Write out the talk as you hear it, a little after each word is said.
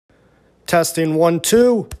Testing 1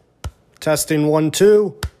 2. Testing 1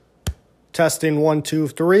 2. Testing 1 2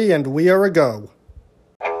 3, and we are a go.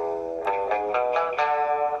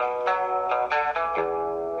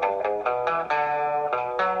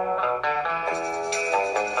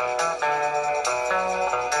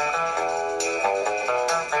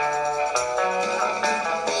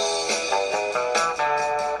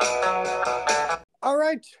 All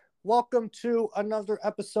right. Welcome to another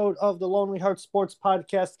episode of the Lonely Heart Sports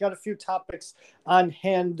Podcast. Got a few topics on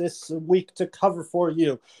hand this week to cover for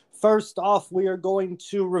you. First off, we are going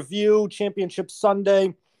to review Championship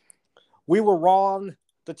Sunday. We were wrong.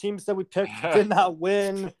 The teams that we picked did not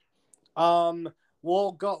win. We'll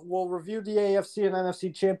review the AFC and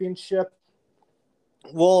NFC Championship.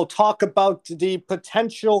 We'll talk about the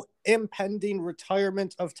potential impending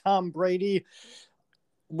retirement of Tom Brady.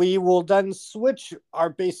 We will then switch our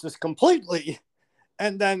bases completely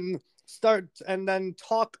and then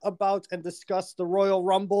talk about and discuss the Royal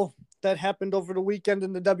Rumble that happened over the weekend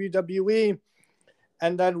in the WWE.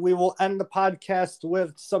 And then we will end the podcast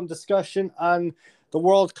with some discussion on the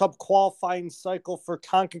World Cup qualifying cycle for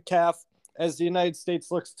CONCACAF as the United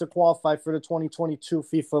States looks to qualify for the 2022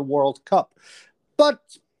 FIFA World Cup. But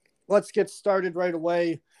let's get started right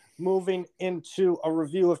away, moving into a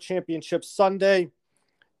review of Championship Sunday.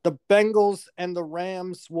 The Bengals and the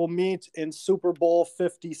Rams will meet in Super Bowl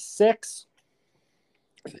 56.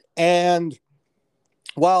 And,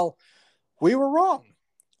 well, we were wrong.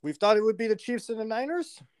 We thought it would be the Chiefs and the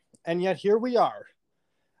Niners, and yet here we are.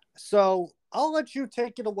 So I'll let you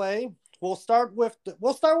take it away. We'll start with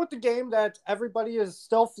the game that everybody is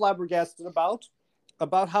still flabbergasted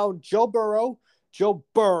about how Joe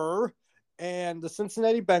Burr, and the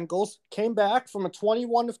Cincinnati Bengals came back from a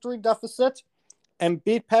 21-3 deficit and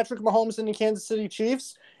beat Patrick Mahomes and the Kansas City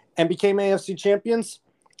Chiefs and became AFC champions.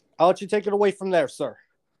 I'll let you take it away from there, sir.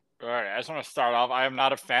 All right, I just want to start off. I am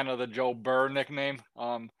not a fan of the Joe Burr nickname.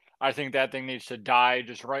 I think that thing needs to die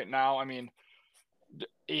just right now. I mean,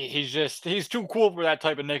 he's too cool for that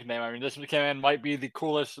type of nickname. I mean, this man might be the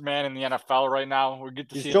coolest man in the NFL right now. We get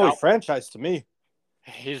to see Joey Franchise to me.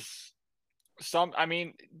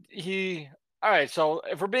 All right, so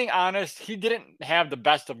if we're being honest, he didn't have the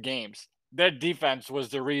best of games. Their defense was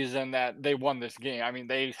the reason that they won this game. I mean,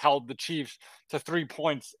 they held the Chiefs to 3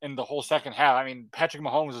 points in the whole second half. I mean, Patrick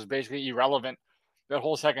Mahomes was basically irrelevant that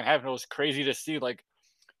whole second half. And it was crazy to see, like,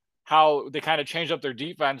 how they kind of changed up their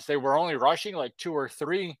defense. They were only rushing like 2 or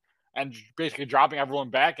 3 and basically dropping everyone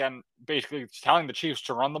back and basically telling the Chiefs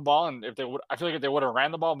to run the ball. And I feel like if they would have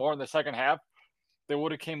ran the ball more in the second half, they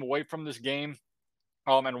would have came away from this game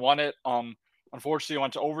and won it. Unfortunately, it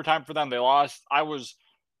went to overtime for them. They lost.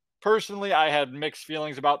 Personally, I had mixed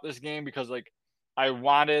feelings about this game because, like, I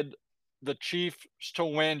wanted the Chiefs to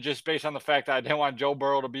win just based on the fact that I didn't want Joe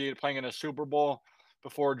Burrow to be playing in a Super Bowl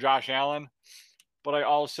before Josh Allen. But I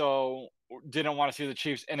also didn't want to see the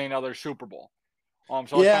Chiefs in another Super Bowl. So I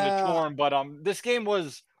was kind of torn. But this game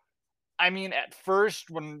was, I mean, at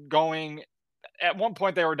first when going, at one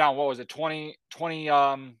point they were down, what was it,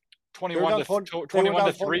 21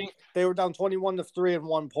 to 3. They were down 21-3 at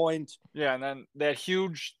one point. Yeah, and then that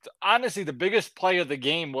huge. Honestly, the biggest play of the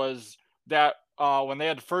game was that when they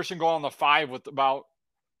had first and goal on the 5 with about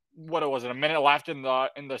a minute left in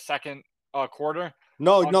the second quarter.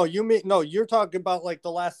 You're talking about like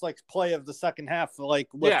the last play of the second half,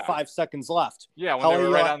 with 5 seconds left. Yeah, when they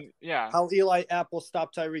were right on. Yeah, how Eli Apple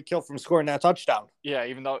stopped Tyreek Hill from scoring that touchdown. Yeah,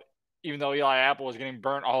 even though Eli Apple was getting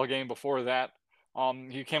burnt all game before that.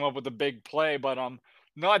 He came up with a big play, but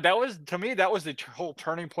no, that was the whole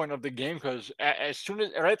turning point of the game because as soon as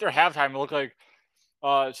right after halftime, it looked like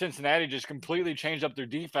Cincinnati just completely changed up their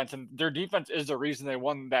defense, and their defense is the reason they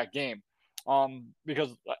won that game. Because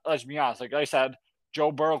let's be honest, like I said,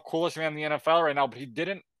 Joe Burrow, coolest man in the NFL right now, but he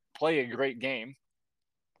didn't play a great game.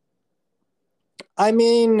 I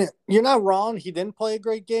mean, you're not wrong. He didn't play a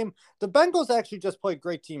great game. The Bengals actually just played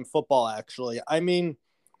great team football, actually. I mean,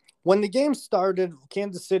 when the game started,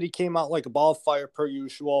 Kansas City came out like a ball of fire per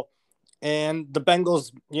usual. And the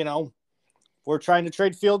Bengals, were trying to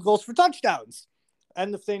trade field goals for touchdowns.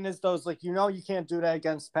 And the thing is, though, you can't do that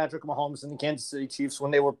against Patrick Mahomes and the Kansas City Chiefs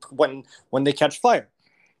when they catch fire.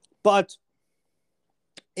 But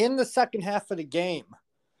in the second half of the game,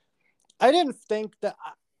 I didn't think that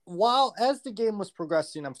as the game was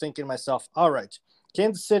progressing, I'm thinking to myself, all right,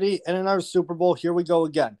 Kansas City and another Super Bowl, here we go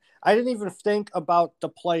again. I didn't even think about the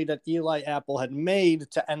play that Eli Apple had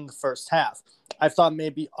made to end the first half. I thought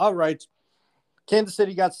maybe, all right, Kansas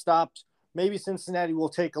City got stopped. Maybe Cincinnati will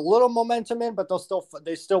take a little momentum in, but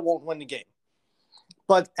they still won't win the game.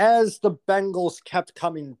 But as the Bengals kept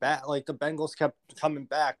coming back,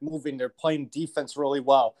 moving, they're playing defense really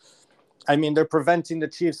well. I mean, they're preventing the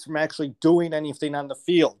Chiefs from actually doing anything on the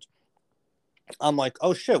field. I'm like,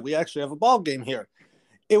 oh shit, we actually have a ball game here.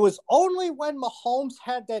 It was only when Mahomes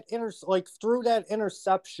had that threw that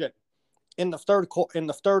interception in the third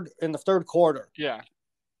quarter. Yeah.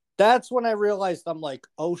 That's when I realized, I'm like,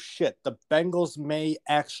 oh shit, the Bengals may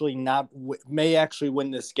actually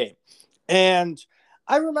win this game. And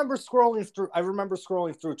I remember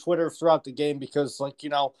scrolling through Twitter throughout the game because, like,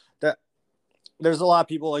 that there's a lot of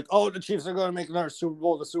people like, oh, the Chiefs are going to make another Super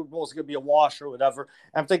Bowl. The Super Bowl is going to be a wash or whatever.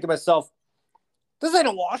 And I'm thinking to myself, this ain't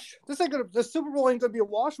a wash. The Super Bowl ain't going to be a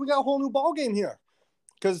wash. We got a whole new ball game here.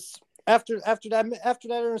 Because after that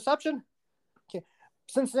interception,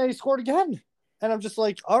 Cincinnati scored again. And I'm just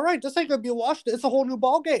like, all right, this ain't going to be a wash. It's a whole new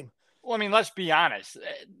ball game. Well, I mean, let's be honest.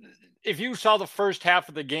 If you saw the first half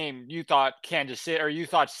of the game, you thought Kansas City, or you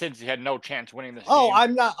thought Cincy had no chance winning this game.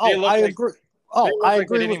 I'm not. I agree. I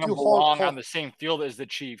agree with you wholeheartedly. On the same field as the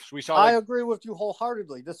Chiefs. I agree with you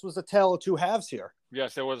wholeheartedly. This was a tale of two halves here.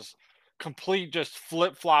 Yes, it was complete just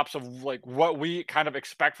flip-flops of like what we kind of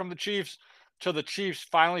expect from the Chiefs to the Chiefs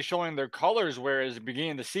finally showing their colors, whereas at the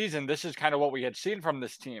beginning of the season, this is kind of what we had seen from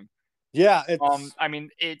this team. Yeah, I mean,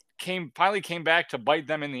 it finally came back to bite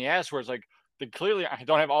them in the ass, where it's like they clearly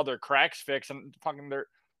don't have all their cracks fixed, and fucking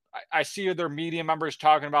I see their media members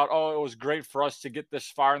talking about, oh, it was great for us to get this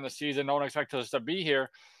far in the season. No one expected us to be here.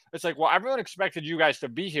 It's like, well, everyone expected you guys to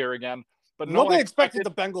be here again, but nobody expected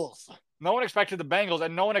the Bengals. No one expected the Bengals,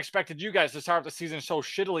 and no one expected you guys to start the season so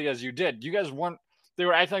shittily as you did. You guys weren't. They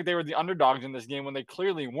were acting like they were the underdogs in this game when they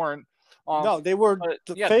clearly weren't. No, they were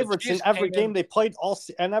the favorites in every game they played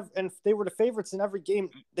and they were the favorites in every game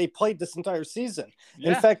they played this entire season.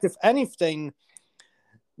 Yeah. In fact, if anything,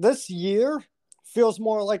 this year feels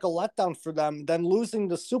more like a letdown for them than losing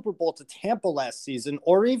the Super Bowl to Tampa last season,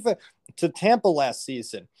 or even to Tampa last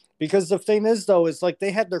season. Because the thing is, though, is like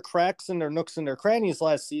they had their cracks and their nooks and their crannies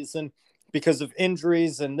last season because of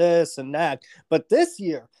injuries and this and that. But this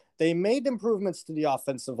year, they made improvements to the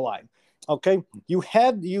offensive line. Okay, you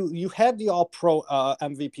had the All-Pro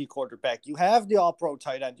MVP quarterback. You have the All-Pro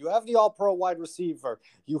tight end. You have the All-Pro wide receiver.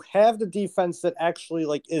 You have the defense that actually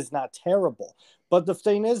is not terrible. But the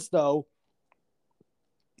thing is, though,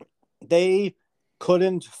 they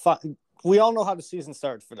couldn't find. We all know how the season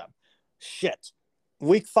started for them. Shit.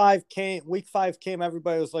 Week 5 came.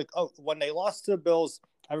 Everybody was like, oh, when they lost to the Bills,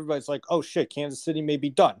 everybody's like, oh shit, Kansas City may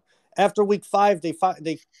be done. After week 5,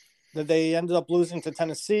 they ended up losing to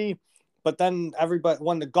Tennessee. But then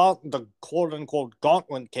when the quote unquote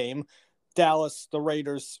gauntlet came, Dallas, the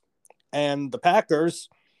Raiders, and the Packers,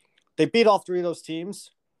 they beat all three of those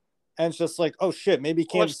teams. And it's just like, oh shit, maybe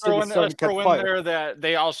Kansas City starting to catch fire. There that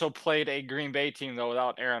they also played a Green Bay team though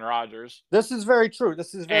without Aaron Rodgers. This is very true.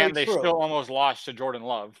 And they still almost lost to Jordan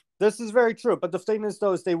Love. This is very true. But the thing is,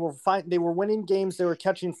 though, is they were fine. They were winning games. They were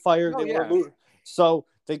catching fire. So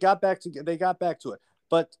they got back to it.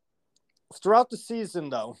 But throughout the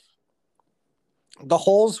season, though, the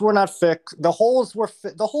holes were not fixed. The holes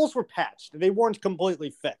were patched. They weren't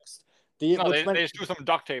completely fixed. They just threw some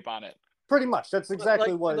duct tape on it. Pretty much. That's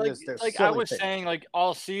exactly what it is. I was saying,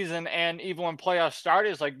 all season, and even when playoffs started,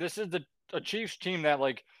 it's like this is a Chiefs team that,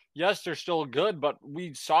 yes, they're still good, but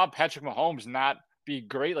we saw Patrick Mahomes not be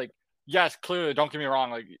great. Yes, clearly, don't get me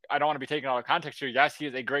wrong. I don't want to be taken out of context here. Yes, he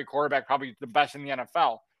is a great quarterback, probably the best in the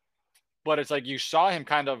NFL. But it's like you saw him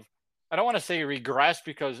kind of, I don't want to say regress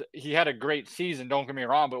because he had a great season, don't get me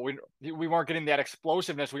wrong, but we weren't getting that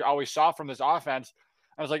explosiveness we always saw from this offense.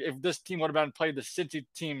 I was like, if this team would have been played the Cincy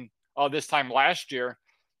team this time last year,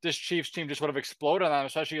 this Chiefs team just would have exploded on them,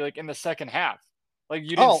 especially in the second half.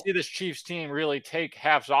 You didn't see this Chiefs team really take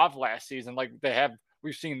halves off last season like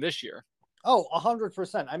we've seen this year. Oh,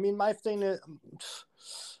 100%. I mean, my thing is,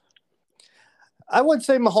 I would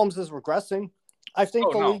say Mahomes is regressing. I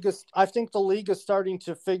think the league is starting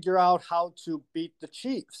to figure out how to beat the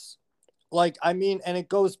Chiefs. And it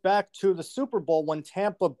goes back to the Super Bowl when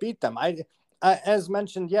Tampa beat them. As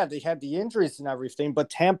mentioned, yeah, they had the injuries and everything, but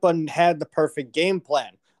Tampa had the perfect game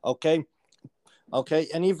plan. Okay.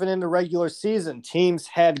 And even in the regular season, teams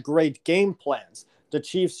had great game plans. The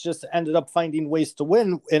Chiefs just ended up finding ways to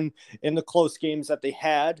win in the close games that they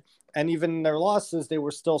had. And even in their losses, they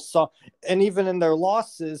were still and even in their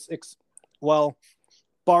losses,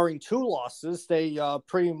 barring 2 losses, they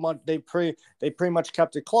pretty much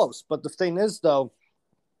kept it close. But the thing is, though,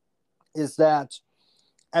 is that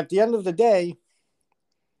at the end of the day,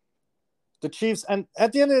 the Chiefs, and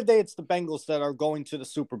at the end of the day, it's the Bengals that are going to the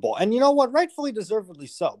Super Bowl. And you know what? Rightfully, deservedly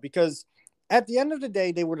so, because at the end of the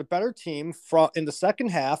day, they were the better team in the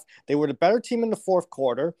second half. They were the better team in the fourth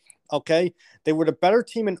quarter. Okay, they were the better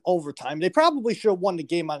team in overtime. They probably should have won the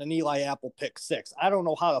game on an Eli Apple pick six. I don't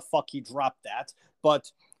know how the fuck he dropped that, but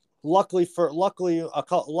luckily,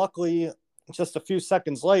 just a few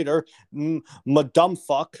seconds later, my dumb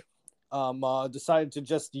fuck decided to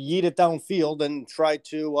just yeet it downfield and try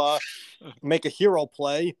to make a hero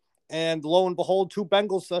play. And lo and behold, two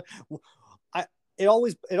Bengals. It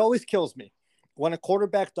always kills me when a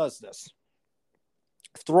quarterback does this.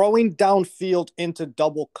 Throwing downfield into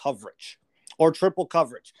double coverage or triple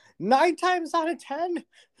coverage. 9 times out of 10,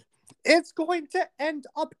 it's going to end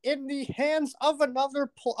up in the hands of an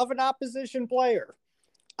opposition player.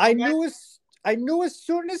 I knew as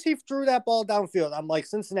soon as he threw that ball downfield, I'm like,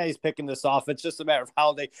 Cincinnati's picking this off. It's just a matter of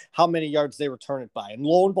how many yards they return it by. And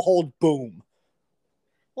lo and behold, boom.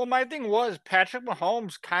 Well, my thing was Patrick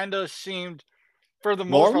Mahomes kind of seemed, for the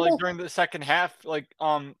most part, like during the second half, like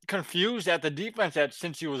confused at the defense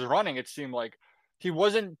since he was running. It seemed like he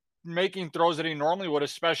wasn't making throws that he normally would,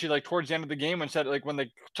 especially like towards the end of the game when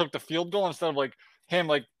they took the field goal, instead of like him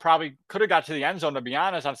like probably could have got to the end zone, to be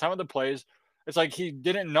honest, on some of the plays. It's like he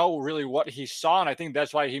didn't know really what he saw, and I think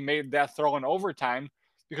that's why he made that throw in overtime,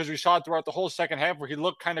 because we saw it throughout the whole second half where he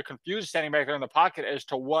looked kind of confused standing back there in the pocket as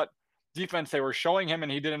to what defense they were showing him,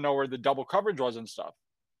 and he didn't know where the double coverage was and stuff.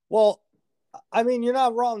 Well, I mean, you're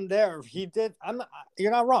not wrong there.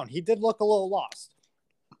 You're not wrong. He did look a little lost.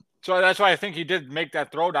 So that's why I think he did make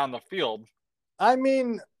that throw down the field. I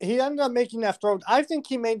mean, he ended up making that throw. I think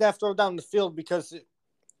he made that throw down the field because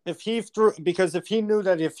if he knew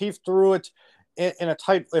that if he threw it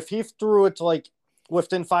if he threw it like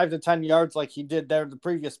within 5 to 10 yards like he did there the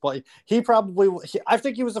previous play, I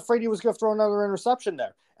think he was afraid he was going to throw another interception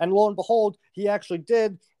there. And lo and behold, he actually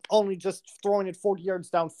did, only just throwing it 40 yards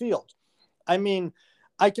downfield. I mean,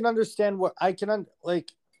 I can understand that. I can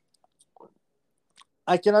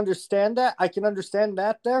understand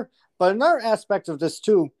that there. But another aspect of this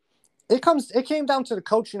too, it came down to the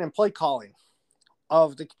coaching and play calling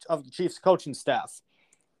of the Chiefs coaching staff.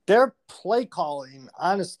 Their play calling,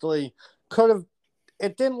 honestly,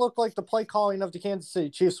 it didn't look like the play calling of the Kansas City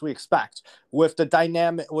Chiefs we expect, with the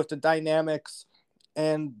dynamics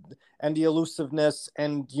and the elusiveness,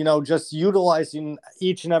 and just utilizing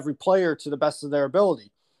each and every player to the best of their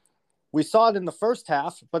ability. We saw it in the first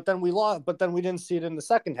half, but then we didn't see it in the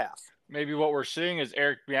second half. Maybe what we're seeing is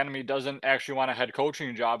Eric Bieniemy doesn't actually want a head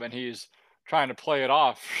coaching job, and he's trying to play it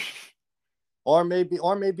off. Or maybe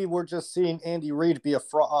we're just seeing Andy Reid be a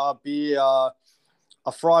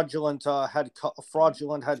fraudulent head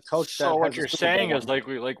coach. So what you're saying is like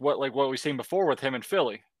what we've seen before with him in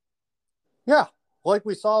Philly. Yeah, like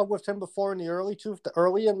we saw with him before in the early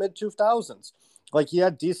and mid 2000s. Like he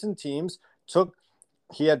had decent teams. I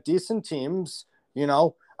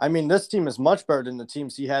mean, this team is much better than the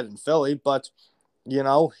teams he had in Philly, but he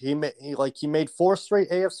made 4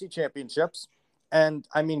 straight AFC championships. And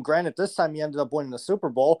I mean, granted, this time he ended up winning the Super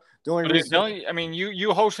Bowl. You host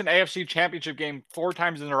an AFC championship game 4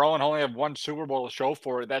 times in a row and only have 1 Super Bowl to show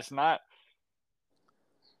for it. That's not.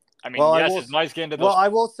 I mean, it's nice getting to those. Well, I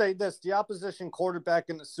will say this: the opposition quarterback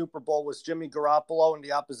in the Super Bowl was Jimmy Garoppolo, and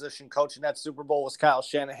the opposition coach in that Super Bowl was Kyle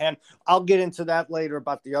Shanahan. I'll get into that later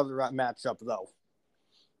about the other matchup, though.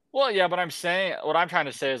 Well, yeah, but what I'm trying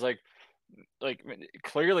to say is like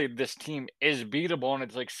clearly this team is beatable, and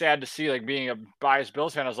it's like sad to see, like being a biased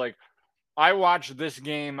Bills fan. I watched this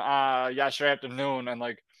game yesterday afternoon, and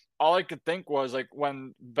like all I could think was like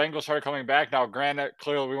when Bengals started coming back. Now, granted,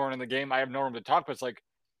 clearly we weren't in the game. I have no room to talk, but it's like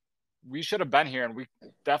we should have been here, and we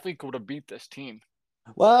definitely could have beat this team.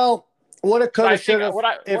 Well, what it could have should have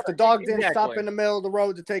if the dog didn't stop in the middle of the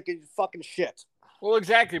road to take a fucking shit. Well,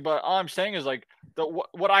 exactly, but all I'm saying is like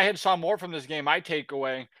what I had saw more from this game. My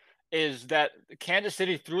takeaway is that Kansas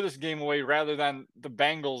City threw this game away rather than the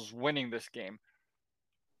Bengals winning this game.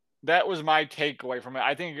 That was my takeaway from it.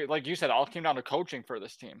 I think, like you said, it all came down to coaching for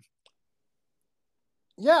this team.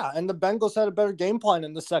 Yeah, and the Bengals had a better game plan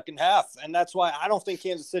in the second half, and that's why I don't think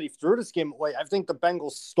Kansas City threw this game away. I think the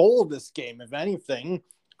Bengals stole this game, if anything.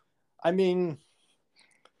 I mean,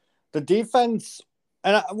 the defense,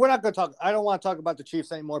 and we're not going to talk – I don't want to talk about the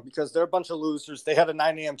Chiefs anymore because they're a bunch of losers. They had a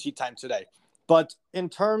 9 a.m. tea time today. But in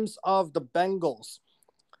terms of the Bengals,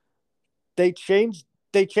 they changed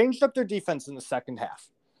up their defense in the second half.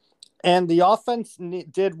 And the offense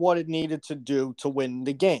did what it needed to do to win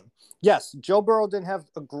the game. Yes, Joe Burrow didn't have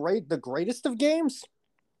the greatest of games.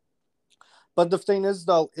 But the thing is,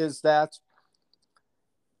 though, is that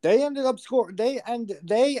they ended up scoring. They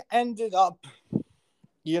ended up,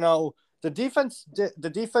 The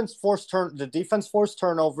defense forced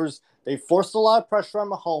turnovers. They forced a lot of pressure on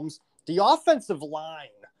Mahomes. The offensive line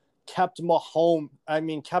kept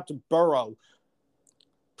Burrow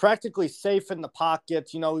practically safe in the pocket.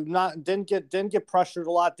 Didn't get pressured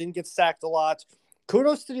a lot, didn't get sacked a lot.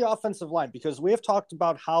 Kudos to the offensive line, because we have talked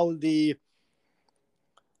about how the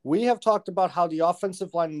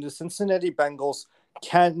offensive line in the Cincinnati Bengals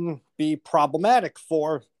can be problematic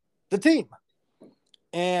for the team,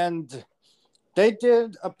 and they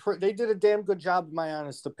did a damn good job, in my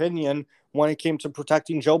honest opinion, when it came to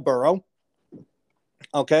protecting Joe Burrow.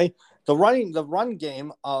 Okay, the running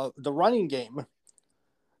game,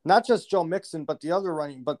 not just Joe Mixon, but the other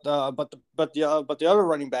running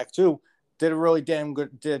back too, did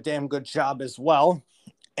a damn good job as well.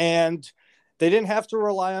 And they didn't have to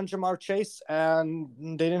rely on Ja'Marr Chase, and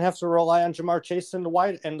they didn't have to rely on Ja'Marr Chase in the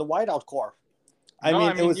wideout core.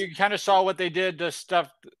 You kind of saw what they did to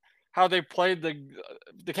stuff, how they played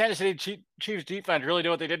the Kansas City Chiefs defense really did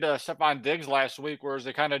what they did to Stephon Diggs last week, whereas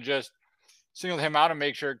they kind of just singled him out and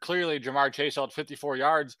make sure clearly Ja'Marr Chase held 54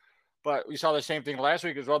 yards. But we saw the same thing last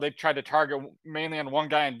week as well. They tried to target mainly on one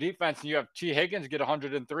guy in defense, and you have T. Higgins get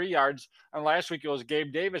 103 yards. And last week it was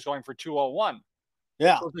Gabe Davis going for 201.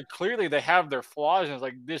 Yeah. So clearly they have their flaws, and it's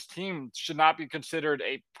like this team should not be considered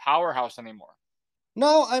a powerhouse anymore.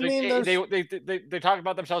 No, they talk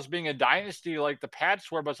about themselves being a dynasty like the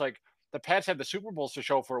Pats were, but it's like the Pats had the Super Bowls to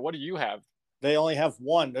show for it. What do you have? They only have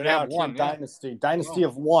one. They're not one dynasty. Dynasty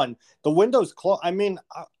of one. The window's closed.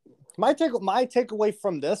 My takeaway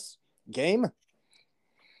from this game,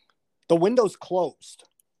 the window's closed.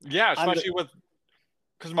 Yeah, especially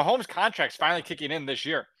because Mahomes' contract's finally kicking in this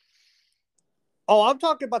year. Oh, I'm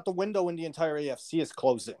talking about the window in the entire AFC is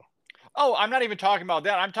closing. Oh, I'm not even talking about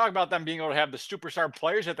that. I'm talking about them being able to have the superstar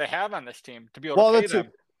players that they have on this team to be able to pay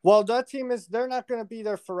them. Well, that team they're not going to be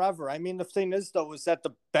there forever. The thing is, though, is that the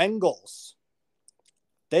Bengals,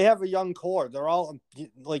 they have a young core. Their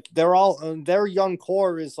young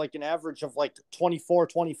core is like an average of like 24,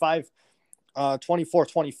 25.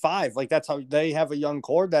 Like that's how they have a young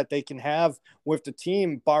core that they can have with the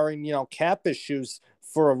team, barring, cap issues,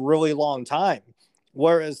 for a really long time.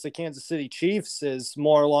 Whereas the Kansas City Chiefs is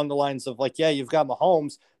more along the lines of like, yeah, you've got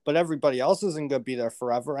Mahomes, but everybody else isn't going to be there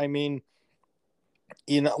forever.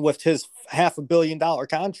 With his $500 million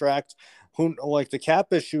contract, the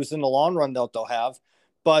cap issues in the long run they'll have.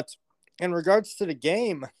 But in regards to the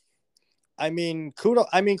game, kudos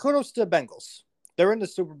to the Bengals. They're in the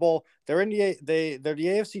Super Bowl. They're the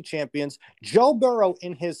AFC champions. Joe Burrow,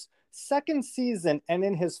 in his second season and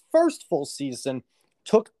in his first full season,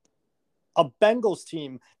 took a Bengals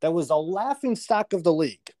team that was a laughingstock of the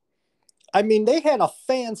league. They had a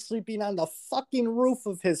fan sleeping on the fucking roof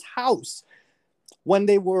of his house when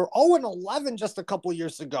they were 0-11 just a couple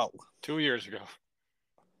years ago. 2 years ago.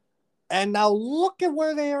 And now look at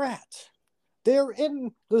where they are at. They're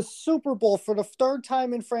in the Super Bowl for the third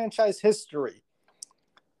time in franchise history.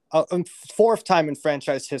 Fourth time in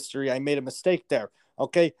franchise history. I made a mistake there.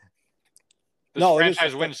 Okay.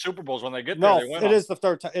 Franchise wins Super Bowls when they get there. No, they win it is the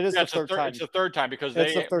third time. It's the third time because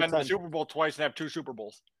they've been to the Super Bowl twice and have 2 Super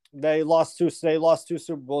Bowls. They lost 2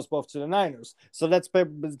 Super Bowls, both to the Niners. So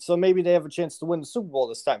maybe they have a chance to win the Super Bowl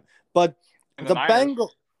this time. But the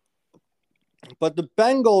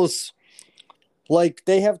Bengals, like,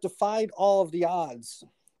 they have defied all of the odds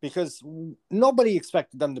because nobody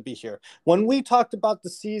expected them to be here. When we talked about the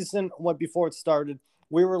season before it started,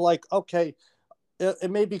 we were like, okay,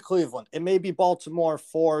 it may be Cleveland. It may be Baltimore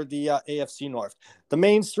for the AFC North. The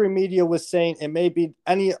mainstream media was saying it may be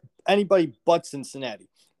anybody but Cincinnati.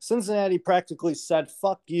 Cincinnati practically said,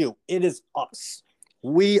 fuck you. It is us.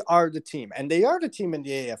 We are the team. And they are the team in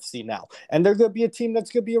the AFC now. And they're going to be a team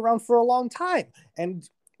that's going to be around for a long time. And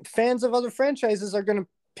fans of other franchises are going to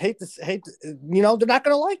hate, they're not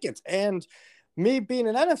going to like it. And me being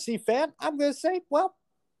an NFC fan, I'm going to say, well,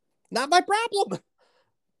 not my problem.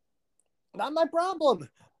 Not my problem.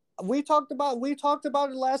 We talked about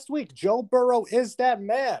it last week. Joe Burrow is that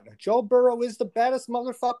man. Joe Burrow is the baddest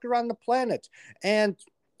motherfucker on the planet. And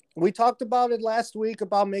we talked about it last week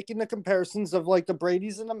about making the comparisons of like the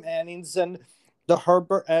Bradys and the Mannings and the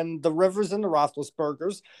Herbert and the Rivers and the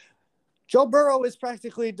Roethlisbergers. Joe Burrow is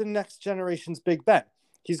practically the next generation's Big Ben.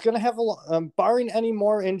 He's going to have barring any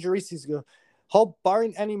more injuries,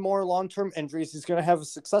 barring any more long-term injuries, he's going to have a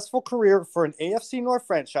successful career for an AFC North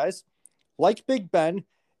franchise. Like Big Ben,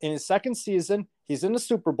 in his second season, he's in the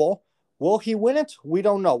Super Bowl. Will he win it? We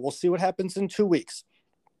don't know. We'll see what happens in 2 weeks.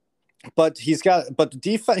 But he's got a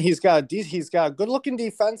good-looking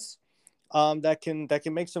defense that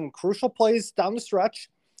can make some crucial plays down the stretch.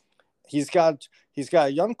 He's got a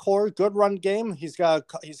young core, good run game. He's got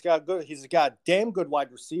a damn good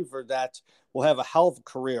wide receiver that will have a hell of a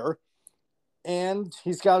career. And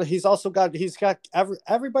he's also got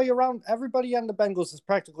everybody on the Bengals is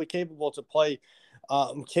practically capable to play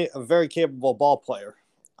a very capable ball player.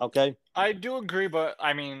 Okay. I do agree, but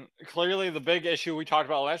I mean, clearly the big issue we talked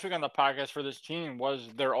about last week on the podcast for this team was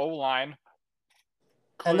their O-line.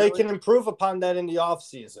 And they can improve upon that in the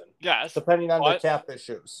offseason. Yes. Depending on their cap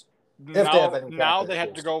issues. Now they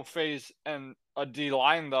have to go face a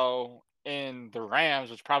D-line, though, in the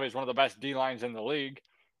Rams, which probably is one of the best D-lines in the league.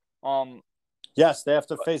 Yes, they have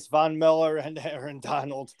to face Von Miller and Aaron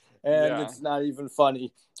Donald, and It's not even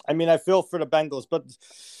funny. I mean, I feel for the Bengals, but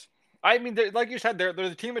I mean, like you said, they're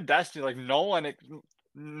the team of destiny. Like no one,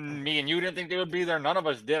 me and you didn't think they would be there. None of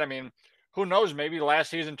us did. I mean, who knows? Maybe last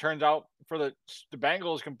season turns out for the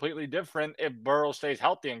Bengals completely different if Burrow stays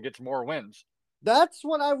healthy and gets more wins. That's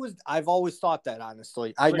what I've always thought that,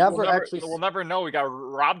 honestly. We'll never know. We got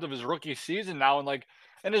robbed of his rookie season now, and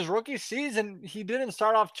in his rookie season, he didn't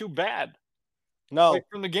start off too bad. No,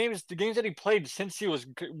 from the games that he played since he was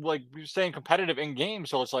staying competitive in games.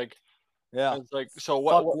 So it's like, yeah, it's like, so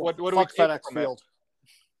what do we take FedEx from Field?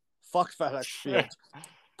 Fuck FedEx Field.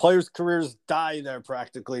 Players' careers die there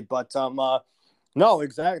practically, but no,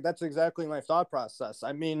 exactly. That's exactly my thought process.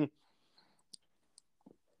 I mean,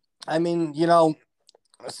 listen,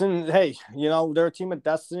 hey, they're a team of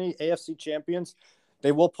destiny, AFC champions.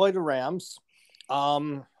 They will play the Rams.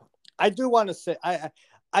 I do want to say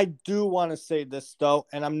I do want to say this though,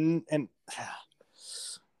 and I'm going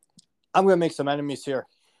to make some enemies here.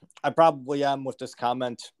 I probably am with this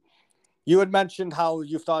comment. You had mentioned how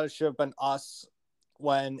you thought it should have been us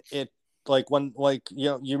when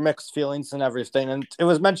your mixed feelings and everything, and it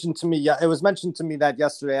was mentioned to me. Yeah, it was mentioned to me that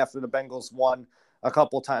yesterday after the Bengals won a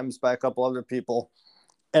couple times by a couple other people,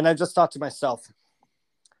 and I just thought to myself,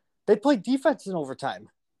 they played defense in overtime.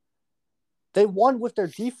 They won with their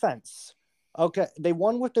defense. Okay, they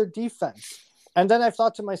won with their defense, and then I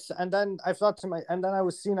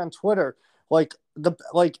was seeing on Twitter in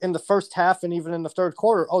the first half and even in the third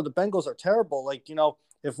quarter, oh, the Bengals are terrible. If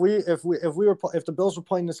the Bills were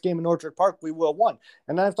playing this game in Orchard Park, we would have won.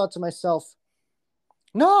 And then I thought to myself,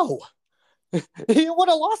 no, he would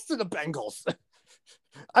have lost to the Bengals.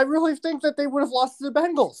 I really think that they would have lost to the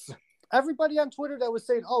Bengals. Everybody on Twitter that was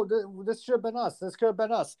saying, oh, this should have been us. This could have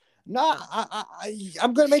been us. Nah,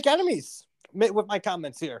 I'm going to make enemies with my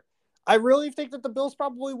comments here. I really think that the Bills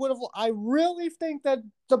probably would have. I really think that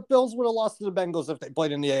the Bills would have lost to the Bengals if they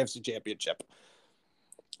played in the AFC Championship.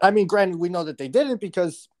 I mean, granted, we know that they didn't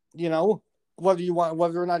because, whether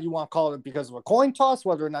or not you want to call it because of a coin toss,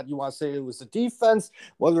 whether or not you want to say it was the defense,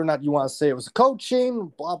 whether or not you want to say it was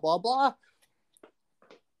coaching, blah, blah, blah.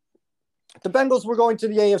 The Bengals were going to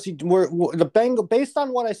the AFC. Based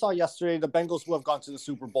on what I saw yesterday, the Bengals would have gone to the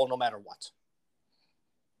Super Bowl no matter what.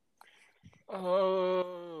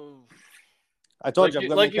 I told you.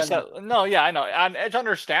 Like you said, no, yeah, I know. And it's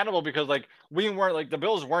understandable because we weren't the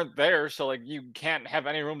Bills weren't there, so you can't have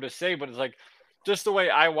any room to say. But it's just the way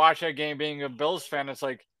I watch that game, being a Bills fan, it's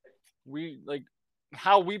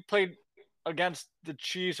how we played against the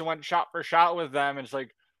Chiefs and went shot for shot with them. And it's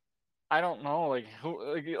I don't know,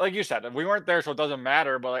 who, like you said, we weren't there, so it doesn't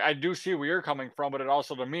matter. But I do see where you're coming from. But it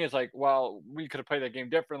also, to me, it's well, we could have played that game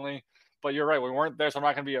differently. But you're right, we weren't there, so I'm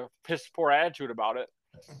not going to be a piss poor attitude about it.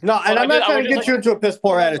 No, and I'm not trying to get you into a piss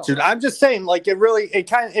poor attitude. I'm just saying,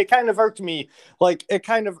 it kind of irked me. It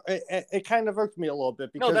kind of irked me a little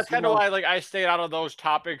bit because that's kind of why I stayed out of those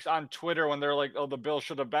topics on Twitter when they're oh, the Bills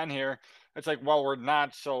should have been here. It's well, we're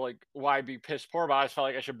not, so why be piss poor about it? I just felt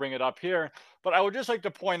like I should bring it up here. But I would just like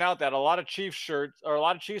to point out that a lot of Chiefs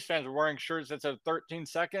fans were wearing shirts that said 13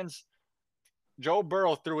 seconds. Joe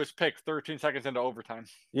Burrow threw his pick 13 seconds into overtime.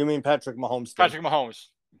 You mean Patrick Mahomes? Patrick Mahomes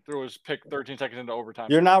threw his pick 13 seconds into overtime.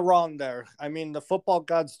 You're not wrong there. I mean, the football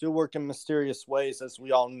gods do work in mysterious ways, as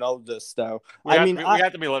we all know this, though. We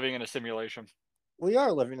have to be living in a simulation. We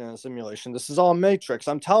are living in a simulation. This is all a matrix.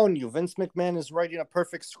 I'm telling you, Vince McMahon is writing a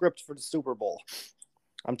perfect script for the Super Bowl.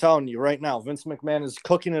 I'm telling you right now, Vince McMahon is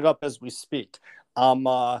cooking it up as we speak.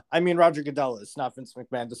 Roger Goodell is not Vince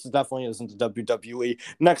McMahon. This definitely isn't the WWE.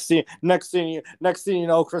 Next thing you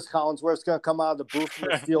know, Chris Collinsworth's gonna come out of the booth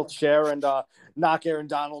in a steel chair and knock Aaron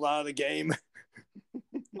Donald out of the game.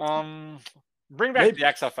 Bring back the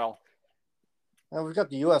XFL. And we've got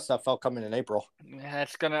the USFL coming in April. Yeah,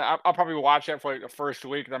 I'll probably watch it for the first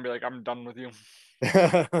week and then be I'm done with you.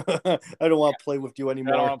 I don't want to play with you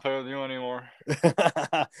anymore. I don't want to play with you anymore.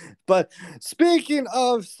 But speaking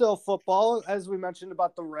of still football, as we mentioned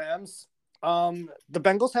about the Rams, the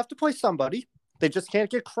Bengals have to play somebody. They just can't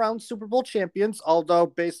get crowned Super Bowl champions. Although,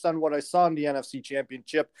 based on what I saw in the NFC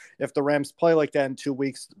Championship, if the Rams play like that in 2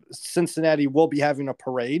 weeks, Cincinnati will be having a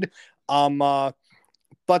parade. But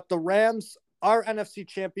the Rams are NFC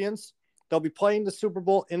champions. They'll be playing the Super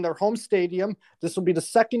Bowl in their home stadium. This will be the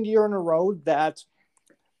second year in a row that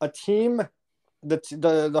a team,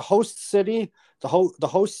 the host city, the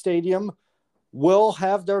host stadium, will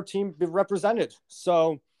have their team be represented.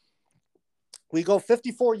 So we go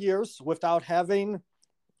 54 years without having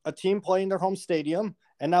a team play in their home stadium,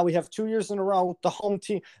 and now we have 2 years in a row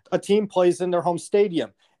a team plays in their home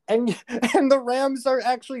stadium, and the Rams are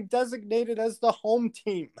actually designated as the home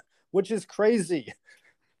team, which is crazy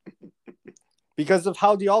because of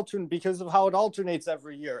how it alternates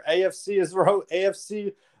every year. AFC is road,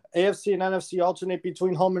 AFC and NFC alternate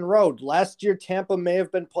between home and road. Last year, Tampa may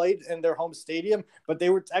have been played in their home stadium, but they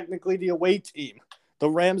were technically the away team. The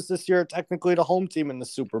Rams this year are technically the home team in the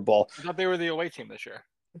Super Bowl. I thought they were the away team this year.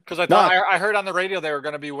 Because I heard on the radio they were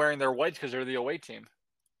going to be wearing their whites because they're the away team.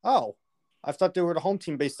 Oh, I thought they were the home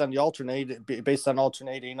team based on alternating based on how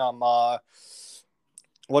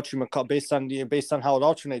it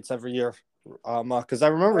alternates every year. Because I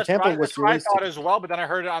remember Tampa was. That's what I thought as well, but then I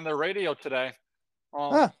heard it on the radio today.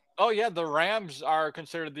 Oh yeah, the Rams are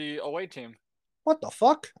considered the away team. What the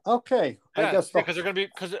fuck? Okay, yeah, I guess because they're going to be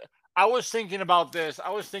because. I was thinking about this.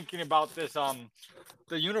 The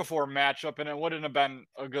uniform matchup, and it wouldn't have been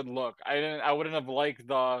a good look. I wouldn't have liked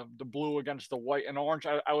the blue against the white and orange.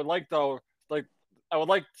 I would like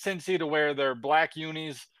Cincy to wear their black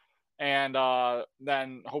unis, and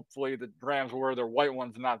then hopefully the Rams will wear their white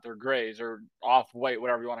ones, not their grays or off white,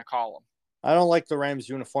 whatever you want to call them. I don't like the Rams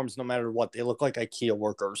uniforms no matter what. They look like IKEA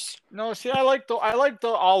workers. No, see, I like the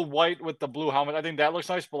all white with the blue helmet. I think that looks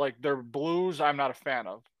nice, but like their blues, I'm not a fan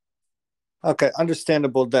of. Okay,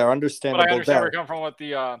 understandable there. But I understand where you're coming from with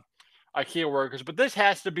the IKEA workers. But this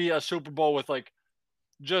has to be a Super Bowl with like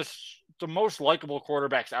just the most likable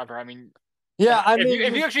quarterbacks ever. I mean, yeah.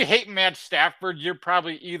 If you actually hate Matt Stafford, you're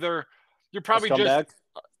probably just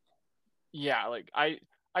yeah. Like I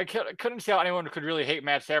couldn't see how anyone could really hate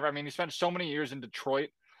Matt Stafford. I mean, he spent so many years in Detroit,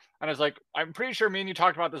 and it's like I'm pretty sure me and you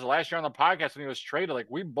talked about this last year on the podcast when he was traded. Like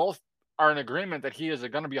we both are in agreement that he is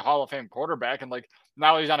going to be a Hall of Fame quarterback, and like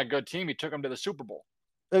now he's on a good team. He took him to the Super Bowl.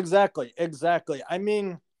 Exactly. I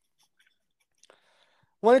mean,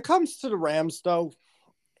 when it comes to the Rams, though,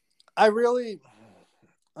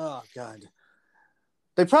 oh God,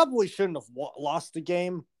 they probably shouldn't have lost the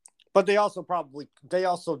game, but they also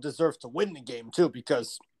deserve to win the game too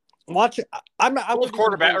because both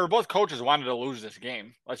coaches wanted to lose this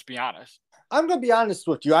game. Let's be honest. I'm going to be honest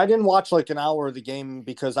with you. I didn't watch like an hour of the game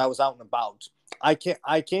because I was out and about. I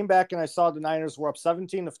came back and I saw the Niners were up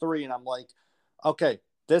 17-3, and I'm like, okay,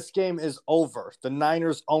 this game is over. The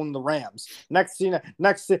Niners own the Rams. Next thing I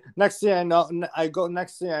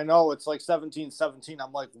know, it's like 17-17.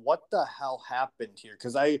 I'm like, what the hell happened here?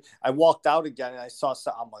 Because I walked out again and I saw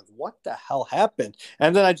something. I'm like, what the hell happened?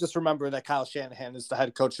 And then I just remember that Kyle Shanahan is the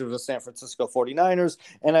head coach of the San Francisco 49ers.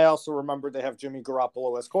 And I also remember they have Jimmy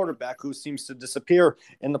Garoppolo as quarterback, who seems to disappear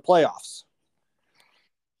in the playoffs.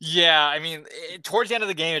 Yeah, I mean, towards the end of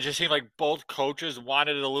the game, it just seemed like both coaches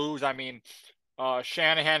wanted to lose. I mean,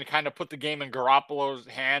 Shanahan kind of put the game in Garoppolo's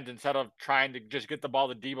hands instead of trying to just get the ball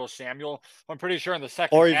to Deebo Samuel. I'm pretty sure in the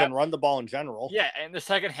second half, or even run the ball in general. Yeah, in the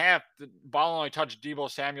second half, the ball only touched Deebo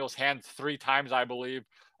Samuel's hands 3 times, I believe.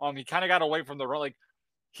 He kind of got away from the run. Like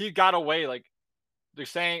he got away. Like the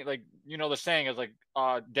saying, the saying is like,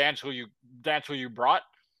 dance who you brought.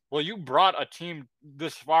 Well, you brought a team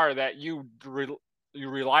this far that you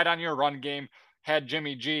relied on your run game, had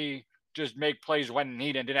Jimmy G just make plays when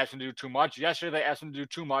needed, didn't ask him to do too much. Yesterday, they asked him to do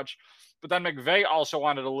too much. But then McVay also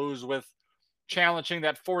wanted to lose with challenging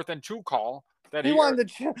that 4th and 2 call. That he wanted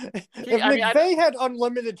to. If McVay had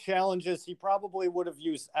unlimited challenges, he probably would have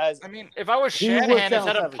used as. I mean, if I was Shanahan,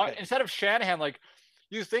 instead of Shanahan, like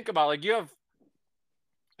you think about, like you have.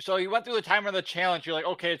 So you went through the timer of the challenge. You're like,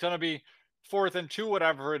 okay, it's going to be 4th and 2,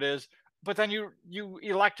 whatever it is. But then you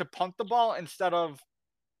elect to punt the ball instead of.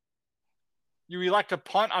 You elect to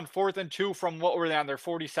punt on 4th and 2 from what were they on their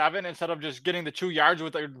 47 instead of just getting the 2 yards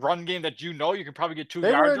with a run game that you can probably get 2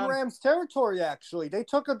 yards on. They were in Rams territory, actually. They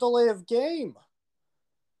took a delay of game.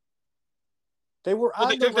 They were on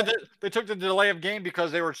they took the delay of game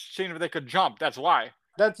because they were seeing if they could jump. That's why.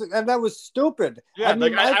 That was stupid. Yeah,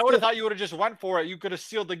 I would have thought you would have just went for it. You could have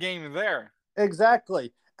sealed the game there.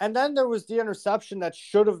 Exactly. And then there was the interception that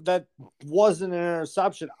wasn't an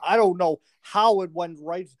interception. I don't know how it went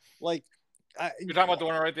right. Like, you're talking about the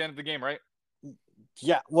one right at the end of the game, right?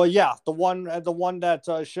 Yeah, well, yeah, the one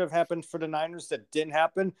that should have happened for the Niners that didn't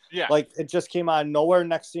happen. Yeah. Like it just came out of nowhere.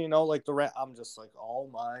 Next thing you know, like I'm just like, oh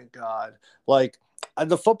my god, like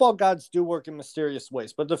the football gods do work in mysterious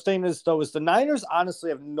ways. But the thing is, though, is the Niners honestly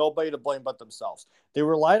have nobody to blame but themselves. They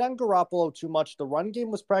relied on Garoppolo too much. The run game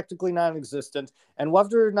was practically non-existent, and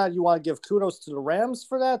whether or not you want to give kudos to the Rams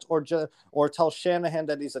for that, or tell Shanahan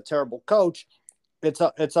that he's a terrible coach, it's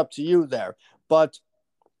up to you there. But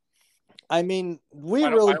I mean, Why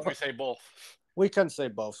don't we say both? we can say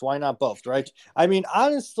both. Why not both, right? I mean,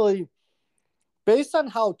 honestly, based on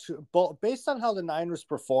how the Niners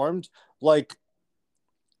performed, like,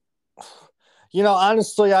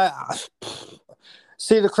 honestly, I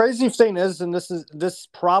see the crazy thing is, and this isn't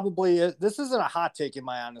a hot take in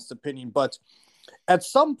my honest opinion, but at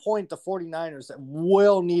some point the 49ers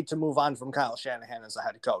will need to move on from Kyle Shanahan as a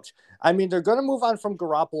head coach. I mean, they're going to move on from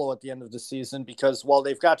Garoppolo at the end of the season because, well,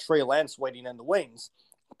 they've got Trey Lance waiting in the wings.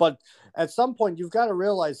 But at some point, you've got to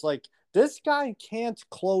realize, like, this guy can't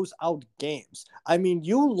close out games. I mean,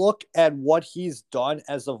 you look at what he's done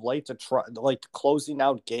as of late to try, like, closing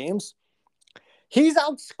out games. He's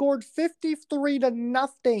outscored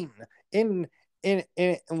 53-0 in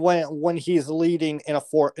when he's leading in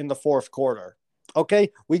the fourth quarter.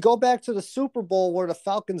 Okay, we go back to the Super Bowl where the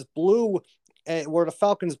Falcons blew the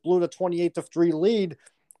 28-3 lead,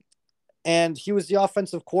 and he was the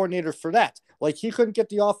offensive coordinator for that. Like, he couldn't get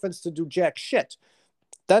the offense to do jack shit.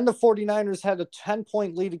 Then the 49ers had a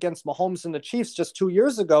 10-point lead against Mahomes and the Chiefs just 2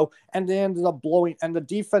 years ago, and they ended up blowing, and the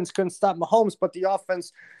defense couldn't stop Mahomes, but the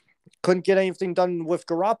offense couldn't get anything done with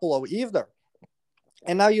Garoppolo either.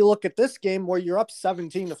 And now you look at this game where you're up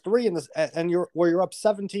 17-3 in this, and you're up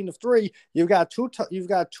 17-3. You've got a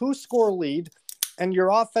 2-score lead, and your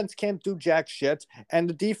offense can't do jack shit, and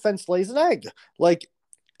the defense lays an egg. Like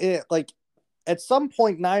at some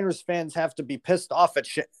point, Niners fans have to be pissed off at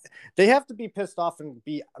shit. They have to be pissed off and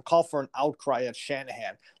call for an outcry at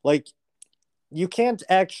Shanahan. Like, you can't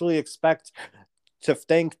actually expect to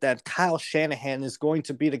think that Kyle Shanahan is going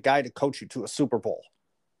to be the guy to coach you to a Super Bowl,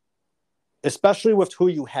 especially with who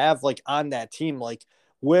you have like on that team,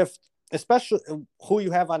 especially who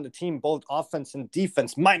you have on the team, both offense and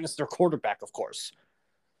defense, minus their quarterback, of course.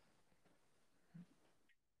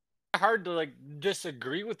 Hard to like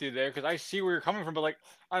disagree with you there because I see where you're coming from, but like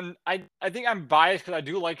I think I'm biased because I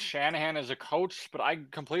do like Shanahan as a coach, but I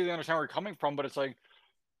completely understand where you're coming from. But it's like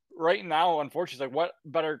right now, unfortunately, like what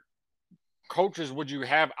better coaches would you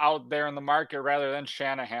have out there in the market rather than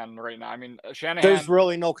Shanahan right now? I mean, Shanahan. There's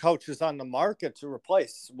really no coaches on the market to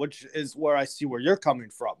replace, which is where I see where you're coming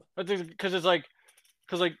from. But because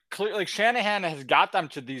Shanahan has got them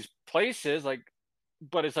to these places, like,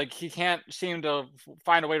 but it's like he can't seem to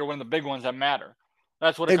find a way to win the big ones that matter.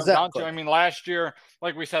 That's what it comes down to. I mean, last year,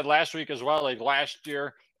 like we said last week as well, like last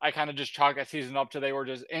year, I kind of just chalked that season up to they were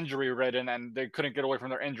just injury ridden and they couldn't get away from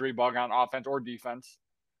their injury bug on offense or defense.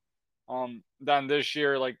 Then this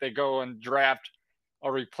year, like they go and draft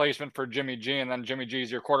a replacement for Jimmy G, and then Jimmy G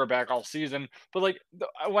is your quarterback all season. But like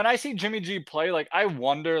when I see Jimmy G play, like I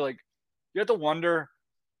wonder, like you have to wonder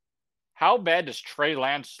how bad does Trey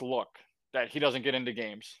Lance look that he doesn't get into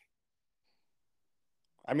games.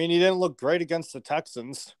 I mean, he didn't look great against the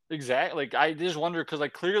Texans. Exactly. Like I just wonder because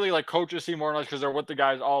like clearly like coaches see more or less because they're with the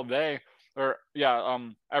guys all day or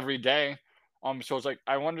every day. So it's like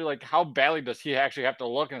I wonder like how badly does he actually have to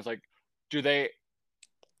look, and it's like do they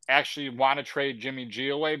actually want to trade Jimmy G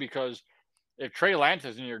away? Because if Trey Lance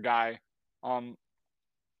isn't your guy,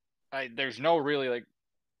 there's no really like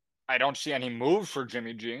I don't see any moves for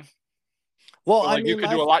Jimmy G. Well, but, like, you could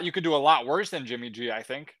do a lot. You could do a lot worse than Jimmy G. I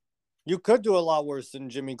think you could do a lot worse than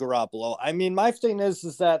Jimmy Garoppolo. I mean, my thing is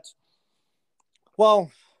that,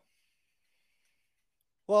 well,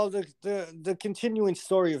 the continuing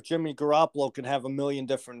story of Jimmy Garoppolo can have a million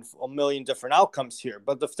different outcomes here.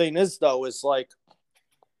 But the thing is, though, is like,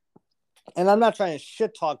 and I'm not trying to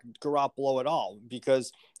shit talk Garoppolo at all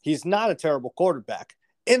because he's not a terrible quarterback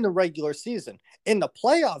in the regular season. In the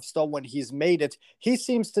playoffs, though, when he's made it, he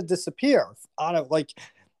seems to disappear out of like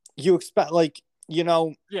you expect, like,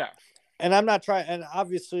 yeah. And I'm not trying, and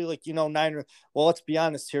obviously, like, Niners, well, let's be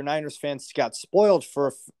honest here. Niners fans were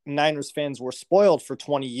spoiled for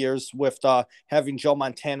 20 years with having Joe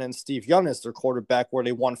Montana and Steve Young as their quarterback, where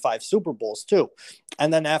they won 5 Super Bowls too.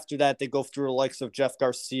 And then after that, they go through the likes of Jeff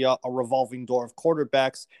Garcia, a revolving door of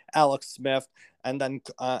quarterbacks, Alex Smith, and then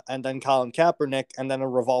Colin Kaepernick, and then a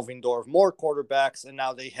revolving door of more quarterbacks. And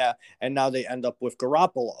now they end up with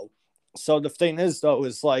Garoppolo. So the thing is, though,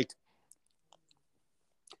 is like,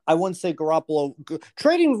 I wouldn't say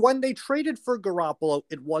when they traded for Garoppolo,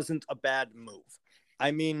 it wasn't a bad move. I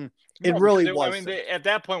mean, It No, because really I was. mean, at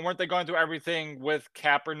that point, weren't they going through everything with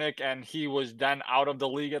Kaepernick, and he was then out of the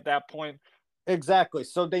league at that point? Exactly.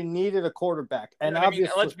 So they needed a quarterback. And And I mean,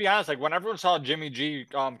 obviously let's be honest. Like when everyone saw Jimmy G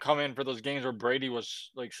come in for those games where Brady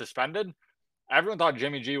was like suspended, everyone thought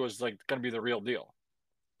Jimmy G was like going to be the real deal.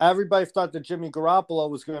 everybody thought that Jimmy Garoppolo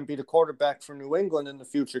was going to be the quarterback for New England in the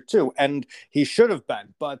future too, and he should have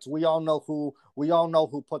been. But we all know who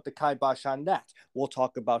put the kibosh on that. We'll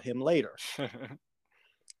talk about him later.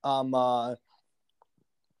 I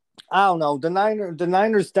don't know. The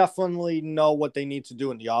Niners definitely know what they need to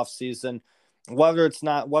do in the offseason. Whether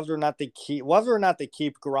or not they keep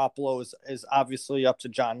Garoppolo is obviously up to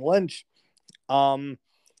John Lynch.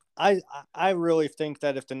 I really think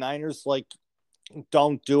that if the Niners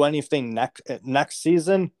don't do anything next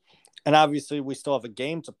season, and obviously we still have a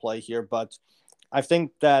game to play here, but I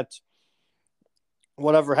think that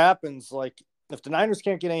whatever happens, like if the Niners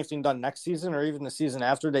can't get anything done next season or even the season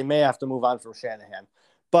after, they may have to move on from Shanahan.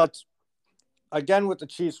 But again, with the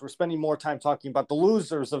Chiefs, we're spending more time talking about the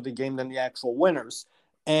losers of the game than the actual winners.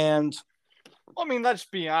 And I mean, let's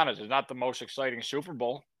be honest, it's not the most exciting Super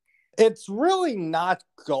Bowl. it's really not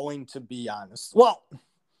going to be honest. Well,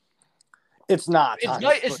 it's not.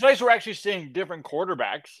 It's nice we're actually seeing different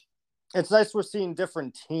quarterbacks. It's nice we're seeing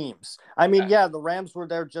different teams. I mean, yeah, the Rams were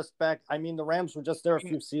there just back. I mean, the Rams were just there a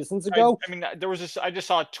few seasons ago. I mean, there was this. I just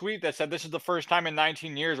saw a tweet that said this is the first time in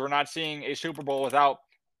 19 years we're not seeing a Super Bowl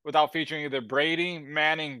without featuring either Brady,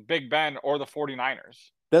 Manning, Big Ben, or the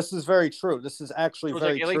 49ers. This is very true. This is actually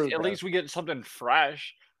very true. At least we get something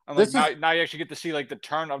fresh. And now you actually get to see like the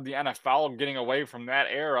turn of the NFL getting away from that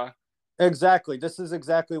era. Exactly. This is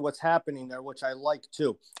exactly what's happening there, which I like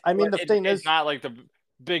too. I mean, it's not like the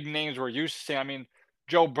big names we're used to seeing. I mean,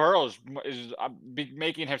 Joe Burrow is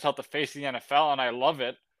making himself the face of the NFL, and I love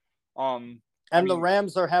it. The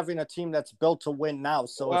Rams are having a team that's built to win now.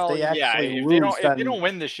 So if they actually lose, if they don't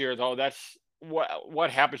win this year, though, that's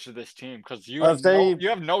what happens to this team because you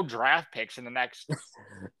have no draft picks in the next.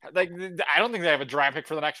 Like I don't think they have a draft pick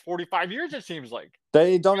for the next 45 years. It seems like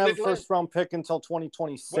they don't have a first round pick until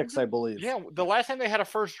 2026, I believe. Yeah, the last time they had a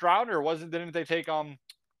first rounder didn't they take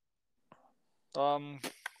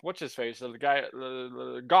what's his face? The guy,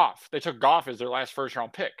 Goff. They took Goff as their last first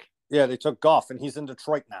round pick. Yeah, they took Goff, and he's in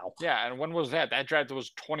Detroit now. Yeah, and when was that? That draft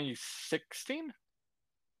was 2016?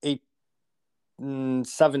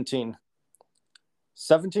 17.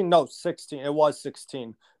 17? No, 16. It was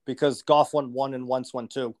 16 because Goff won 1 and Wentz won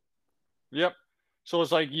 2. Yep. So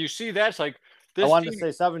it's like you see that's like this. I wanted to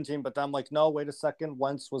say 17, but I'm like, no, wait a second.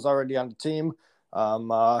 Wentz was already on the team.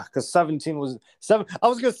 Because 17 was 7. I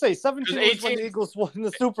was gonna say 17 was when the Eagles won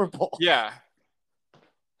the Super Bowl. Yeah.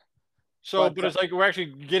 So, but it's like we're actually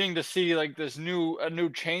getting to see like a new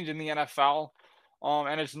change in the NFL,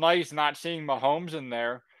 and it's nice not seeing Mahomes in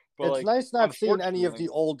there. But it's nice not seeing any of the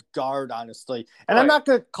old guard, honestly. And I'm not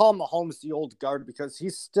gonna call Mahomes the old guard because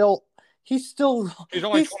he's only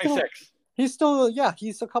 26. He's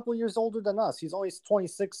a couple years older than us. He's only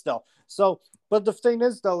 26 still. So, but the thing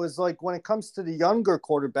is, though, is like when it comes to the younger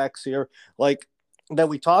quarterbacks here, like that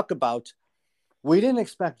we talk about, we didn't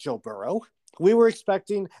expect Joe Burrow. We were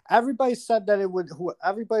expecting. Everybody said that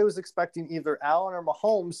everybody was expecting either Allen or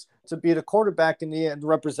Mahomes to be the quarterback in the end,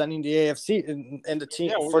 representing the AFC and the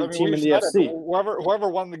team for the team in the AFC. Whoever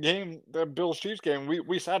won the game, the Bills Chiefs game,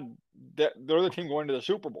 we said that they're the team going to the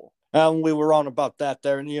Super Bowl. And we were wrong about that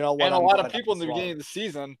there. And you know what? And a lot of people in the beginning of the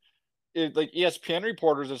season, like ESPN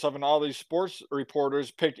reporters and stuff, and all these sports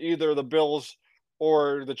reporters picked either the Bills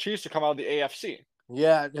or the Chiefs to come out of the AFC.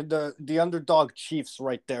 Yeah, the underdog Chiefs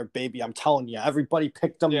right there, baby. I'm telling you, everybody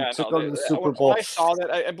picked them to go to the Super Bowl. When I saw that,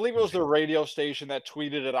 I believe it was the radio station that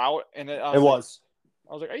tweeted it out, and I was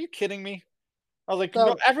like, "Are you kidding me?" I was like,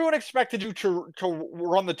 no, everyone expected you to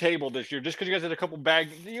run the table this year just because you guys had a couple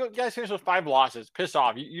you guys finished with 5 losses. Piss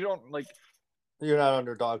off. You don't like. You're not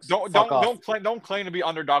underdogs. Don't claim to be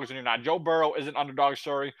underdogs when you're not. Joe Burrow is an underdog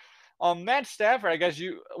story. Matt Stafford, I guess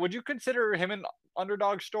would you consider him an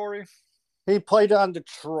underdog story? He played on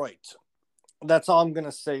Detroit. That's all I'm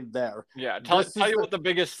gonna say there. Yeah, tell you what the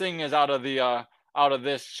biggest thing is out of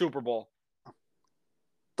this Super Bowl.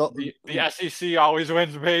 The SEC always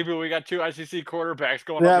wins, baby. We got 2 SEC quarterbacks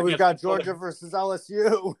going. Yeah, we've got Georgia versus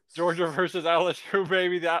LSU. Georgia versus LSU,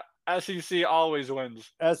 baby. The SEC always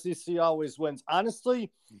wins. SEC always wins.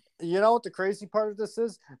 Honestly, you know what the crazy part of this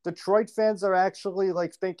is? Detroit fans are actually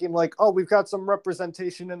like thinking like, oh, we've got some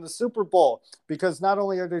representation in the Super Bowl because not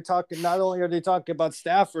only are they talking about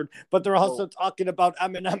Stafford, but they're also talking about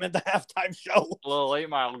Eminem at the halftime show. A little 8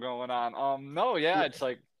 Mile going on. It's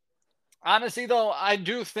like honestly though, I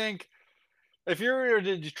do think If you're a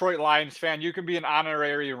Detroit Lions fan, you can be an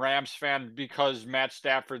honorary Rams fan because Matt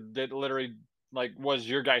Stafford did literally like was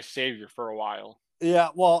your guy's savior for a while. Yeah,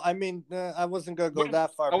 well, I mean, I wasn't gonna go Wouldn't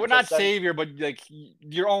that far I would not because then, savior, but like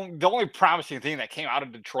the only promising thing that came out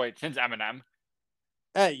of Detroit since Eminem.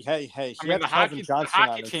 hey, I he mean, had Calvin the Johnson on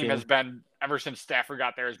hockey the team has team. been ever since Stafford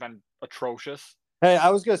got there has been atrocious. Hey,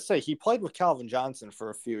 I was gonna say he played with Calvin Johnson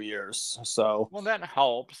for a few years, so Well, that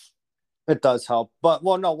helps. it does help. But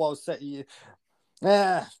well, no, well, say,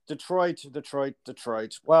 Detroit.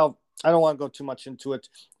 Well, I don't want to go too much into it.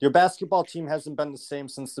 Your basketball team hasn't been the same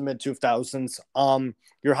since the mid 2000s.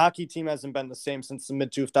 Your hockey team hasn't been the same since the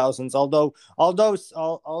mid 2000s.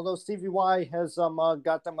 Although Stevie Y has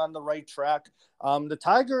got them on the right track. The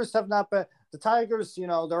Tigers have not been. The Tigers,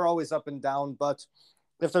 they're always up and down, but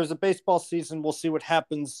if there's a baseball season, we'll see what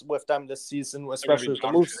happens with them this season, They're going to especially be with the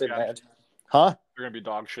dog moves shit they again. had. Huh? They're going to be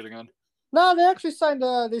dog shit again. No, they actually signed.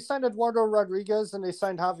 They signed Eduardo Rodriguez and they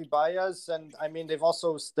signed Javi Baez, and I mean they've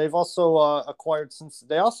also acquired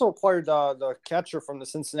the catcher from the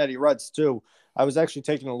Cincinnati Reds too. I was actually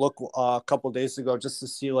taking a look a couple days ago just to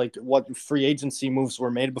see like what free agency moves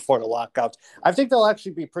were made before the lockout. I think they'll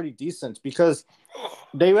actually be pretty decent because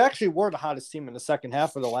they actually were the hottest team in the second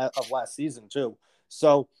half of last season too.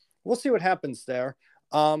 So we'll see what happens there.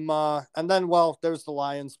 And then there's the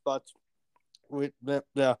Lions, but we'll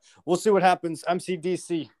see what happens.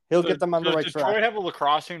 MCDC, he'll get them on the right Does track. Detroit have a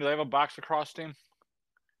lacrosse team? Do they have a box lacrosse team?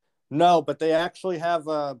 No, but they actually have.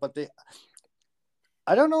 I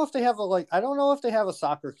don't know if they have I don't know if they have a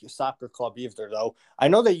soccer club either though. I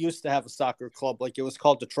know they used to have a soccer club, like it was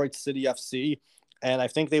called Detroit City FC, and I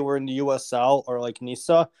think they were in the USL or like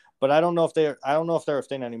NISA, but I don't know if they're a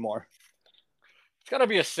thing anymore. It's got to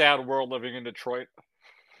be a sad world living in Detroit.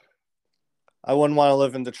 I wouldn't want to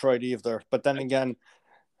live in Detroit either, but then again,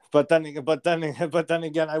 I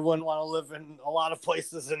wouldn't want to live in a lot of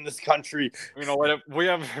places in this country. You know what? If we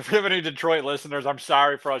have any Detroit listeners, I'm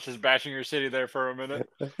sorry for us just bashing your city there for a minute.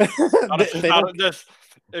 If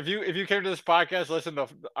you came to this podcast, listen to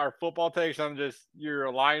our football takes, I'm just you're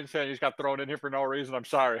a Lions fan, you just got thrown in here for no reason. I'm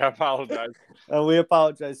sorry. I apologize. We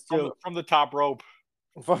apologize too. From the top rope.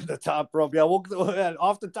 From the top rope, yeah. We'll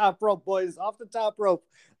off the top rope, boys. Off the top rope.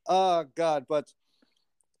 Oh God, but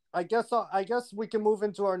I guess we can move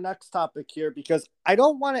into our next topic here because I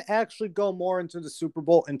don't want to actually go more into the Super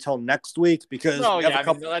Bowl until next week because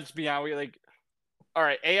let's be honest. All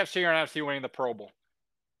right, AFC or NFC winning the Pro Bowl.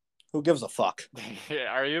 Who gives a fuck?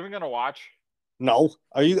 Yeah, are you even gonna watch? No.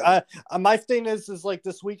 Are you? My thing is like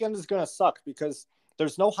this weekend is gonna suck because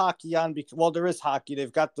there's no hockey on. There is hockey.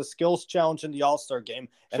 They've got the skills challenge and the All-Star game.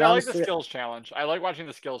 And I like the skills challenge. I like watching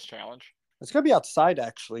the skills challenge. It's gonna be outside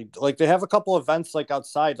actually. Like they have a couple events like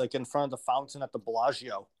outside, like in front of the fountain at the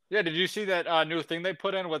Bellagio. Yeah, did you see that new thing they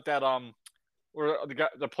put in with that where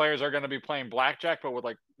the players are going to be playing blackjack but with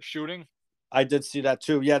like shooting? I did see that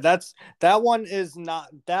too. Yeah, that one is not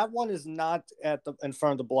in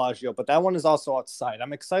front of the Bellagio, but that one is also outside.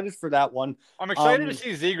 I'm excited for that one. I'm excited to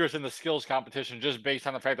see Zegras in the skills competition just based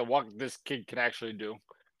on the fact that what this kid can actually do.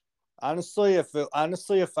 Honestly, if I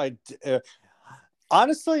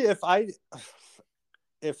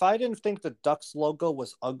didn't think the Ducks logo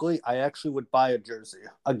was ugly, I actually would buy a jersey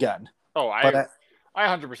again. Oh, I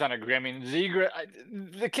 100% agree. I mean,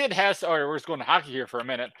 the kid has to, or we're just going to hockey here for a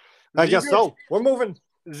minute. I guess so. We're moving.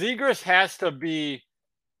 Zegras has to be,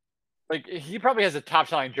 like, he probably has a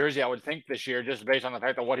top-selling jersey, I would think, this year, just based on the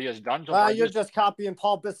fact of what he has done. You're just copying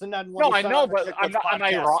Paul Bissonnette. No, I know, but am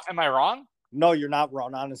I wrong? Am I wrong? No, you're not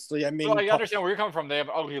wrong, honestly. I mean, I understand where you're coming from. They have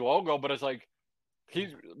an ugly logo, but it's like,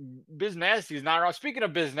 Biz Nasty's not wrong. Speaking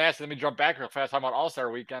of Biz Nasty, let me jump back real fast. Talking about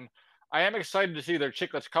All-Star Weekend. I am excited to see their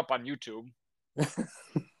Chicklets Cup on YouTube.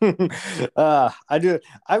 I do.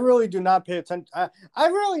 I really do not pay attention. I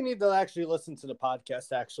really need to actually listen to the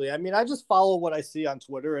podcast. Actually, I mean, I just follow what I see on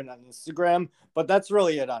Twitter and on Instagram, but that's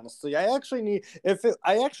really it. Honestly, I actually need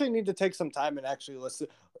to take some time and actually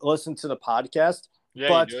listen to the podcast. Yeah,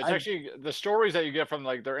 but you do. It's actually the stories that you get from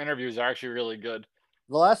like their interviews are actually really good.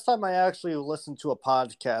 The last time I actually listened to a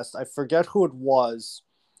podcast, I forget who it was.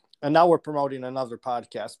 And now we're promoting another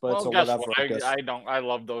podcast, but it's whatever. I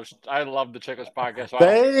love those. I love the Chicklets podcast.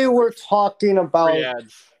 They were talking about.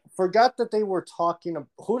 Forgot that they were talking.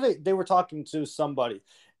 They were talking to somebody,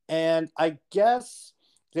 and I guess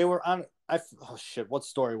they were on. Oh shit! What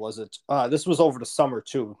story was it? This was over the summer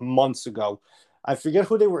too, months ago. I forget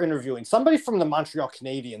who they were interviewing. Somebody from the Montreal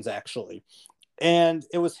Canadiens actually, and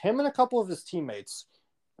it was him and a couple of his teammates,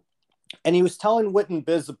 and he was telling Whit and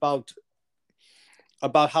Biz about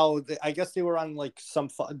how I guess they were on like some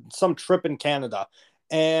trip in Canada,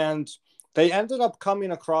 and they ended up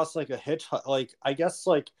coming across like a hitch, like I guess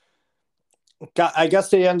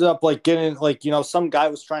they ended up like getting like, some guy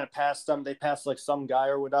was trying to pass them. They passed like some guy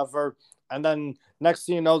or whatever. And then next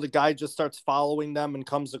thing you know, the guy just starts following them and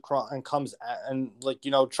comes across and like,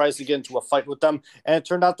 tries to get into a fight with them. And it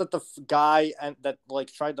turned out that the guy and that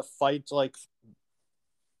like tried to fight like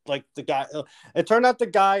the guy, it turned out the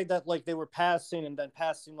guy that like they were passing and then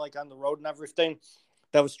passing like on the road and everything,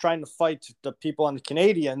 that was trying to fight the people on the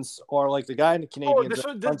Canadians, or like the guy in the Canadians.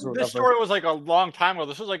 This story was like a long time ago.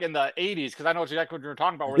 This was like in the 80s, because I know exactly what you're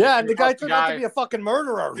talking about. Yeah, and the guy turned out to be a fucking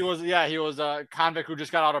murderer. He was a convict who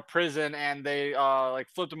just got out of prison, and they like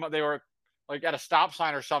flipped him. They were like at a stop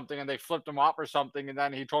sign or something, and they flipped him off or something, and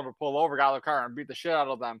then he told them to pull over, got out of the car, and beat the shit out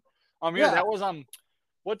of them. Yeah, that was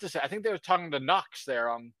what to say? I think they were talking to Nux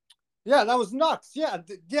there. Yeah, that was nuts. Yeah.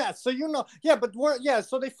 So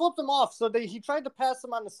so they flipped him off. So he tried to pass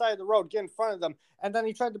him on the side of the road, get in front of them, and then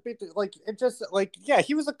he tried to beat he was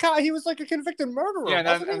he was like a convicted murderer.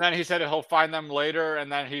 Yeah, and then he said he'll find them later,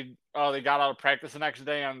 and then they got out of practice the next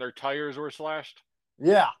day and their tires were slashed.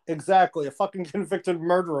 Yeah, exactly. A fucking convicted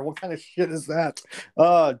murderer. What kind of shit is that?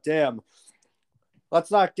 Oh, damn. Let's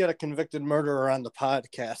not get a convicted murderer on the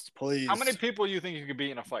podcast, please. How many people do you think you could beat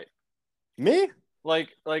in a fight? Me? How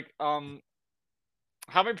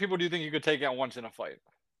many people do you think you could take on once in a fight?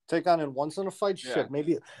 Take on in once in a fight? Yeah. Shit,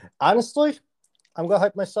 maybe. Honestly, I'm going to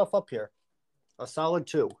hype myself up here. A solid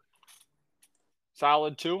 2.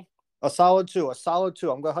 Solid 2? A solid 2.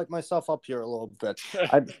 I'm going to hype myself up here a little bit.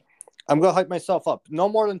 I'm going to hype myself up. No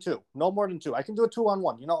more than 2. I can do a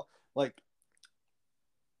 2-on-1.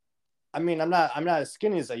 I mean, I'm not as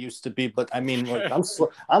skinny as I used to be, but I mean, like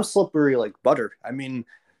I'm slippery like butter. I mean,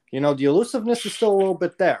 the elusiveness is still a little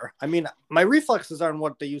bit there. I mean, my reflexes aren't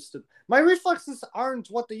what they used to. My reflexes aren't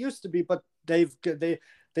what they used to be, but they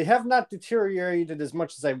have not deteriorated as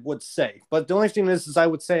much as I would say. But the only thing is I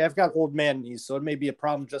would say I've got old man knees, so it may be a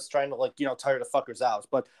problem just trying to tire the fuckers out.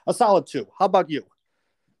 But a solid 2. How about you?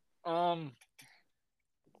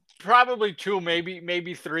 Probably 2,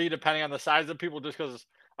 maybe 3, depending on the size of people, just because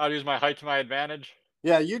I'll use my height to my advantage.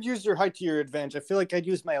 Yeah, you'd use your height to your advantage. I feel like I'd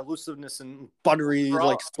use my elusiveness and buttery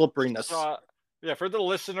slipperiness. For the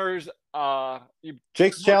listeners,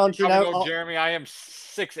 Jake's challenging out. Jeremy, I am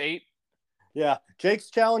 6'8". Yeah, Jake's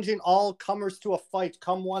challenging all comers to a fight.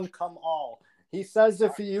 Come one, come all. He says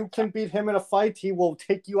if you can beat him in a fight, he will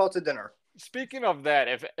take you out to dinner. Speaking of that,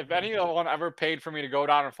 if anyone ever paid for me to go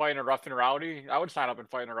down and fight in a Rough and Rowdy, I would sign up and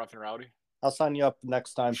fight in a Rough and Rowdy. I'll sign you up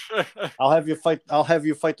next time. I'll have you fight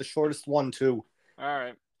the shortest one too. All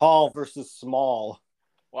right. Tall versus small.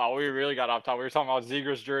 Wow, we really got off topic. We were talking about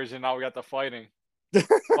Ziegler's jersey, and now we got the fighting.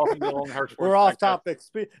 We're off topic.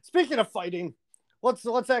 Speaking of fighting, let's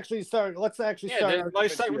actually start. Nice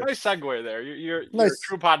segue there. You're a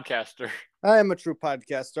true podcaster. I am a true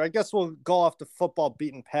podcaster. I guess we'll go off the football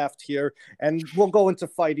beaten path here, and we'll go into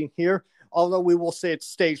fighting here. Although we will say it's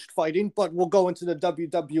staged fighting, but we'll go into the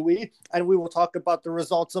WWE and we will talk about the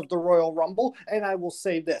results of the Royal Rumble. And I will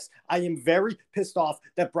say this. I am very pissed off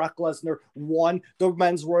that Brock Lesnar won the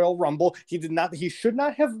men's Royal Rumble. He should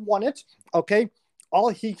not have won it. Okay.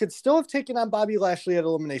 He could still have taken on Bobby Lashley at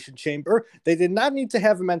Elimination Chamber. They did not need to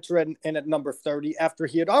have him enter in at number 30 after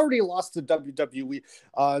he had already lost the WWE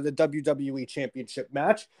Championship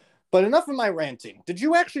match. But enough of my ranting. Did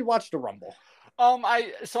you actually watch the Rumble?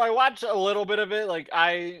 I watched a little bit of it. Like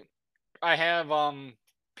I have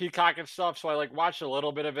Peacock and stuff, so I watched a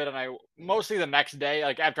little bit of it, and I mostly the next day,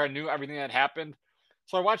 after I knew everything that happened.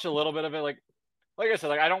 So I watched a little bit of it. Like I said,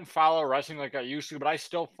 I don't follow wrestling like I used to, but I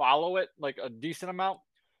still follow it a decent amount.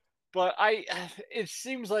 But it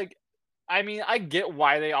seems like, I mean, I get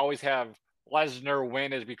why they always have Lesnar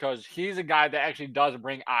win, is because he's a guy that actually does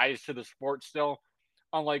bring eyes to the sport still.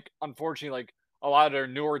 Unlike, unfortunately, a lot of their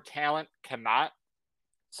newer talent cannot.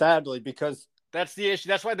 Sadly, because that's the issue.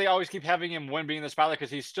 That's why they always keep having him win, being in the spotlight, because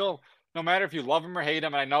he's still, no matter if you love him or hate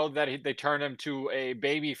him, and I know that they turned him to a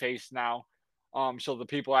baby face now, so the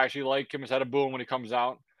people actually like him instead of boo him when he comes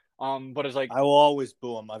out. But it's I will always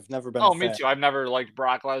boo him. I've never been. Oh, me too. I've never liked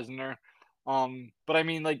Brock Lesnar. But I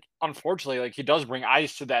mean, unfortunately, he does bring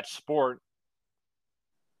eyes to that sport.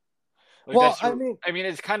 I mean,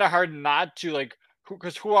 it's kind of hard not to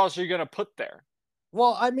because who else are you gonna put there?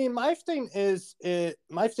 Well, I mean, my thing is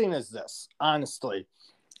this, honestly.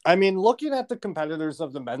 I mean, looking at the competitors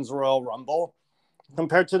of the men's Royal Rumble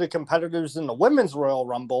compared to the competitors in the women's Royal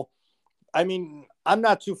Rumble, I mean, I'm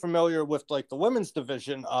not too familiar with the women's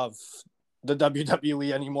division of the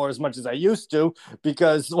WWE anymore as much as I used to,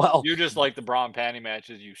 because, well, you just like the bra and panty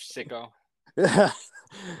matches, you sicko.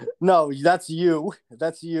 No, that's you.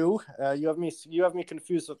 That's you. You have me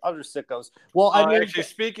confused with other sickos. Well, I mean, Actually,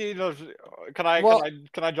 speaking of, can I can well, I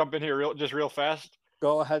can I jump in here real fast?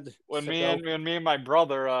 go ahead, When sicko. me and my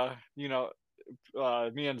brother,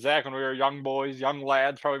 me and Zach, when we were young boys, young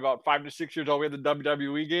lads, probably about 5 to 6 years old, we had the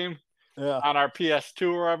WWE game Yeah. on our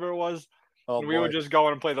PS2 or wherever it was, Oh and we would boy. just go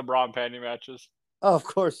in and play the bra and panty matches. Oh, of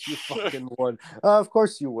course you fucking would. Of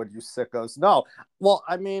course you would, you sickos. No. Well,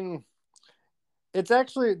 I mean, it's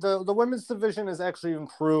actually the women's division is actually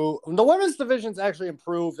improved. The women's division's actually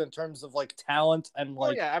improved in terms of like talent and Oh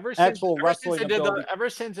like yeah, actual ever since wrestling they did the ability ever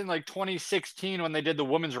since in like 2016 when they did the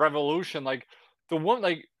women's revolution, like the one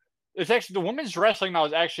like it's actually the women's wrestling now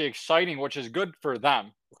is actually exciting, which is good for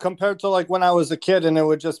them. compared to like when I was a kid and it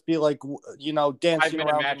would just be like Five dancing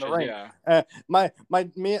minute around in the matches, ring. yeah.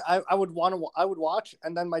 I would I would watch,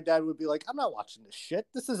 and then my dad would be like, "I'm not watching this shit.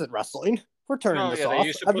 This isn't wrestling. We're turning No, this yeah, they off."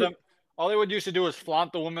 used to put them. All they would used to do is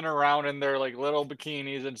flaunt the women around in their like little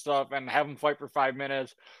bikinis and stuff, and have them fight for 5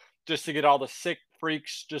 minutes, just to get all the sick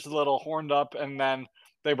freaks just a little horned up, and then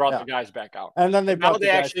they brought Yeah, the guys back out. and then they But now brought the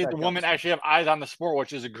guys the back out. women actually have eyes on the sport,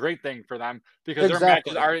 which is a great thing for them because their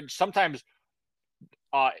matches Exactly. are sometimes,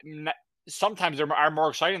 uh, ne- sometimes they are more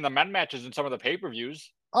exciting than men matches in some of the pay per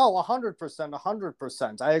views. Oh, 100%,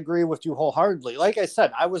 100%. I agree with you wholeheartedly. Like I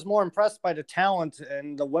said, I was more impressed by the talent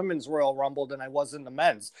in the women's Royal Rumble than I was in the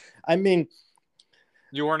men's. I mean,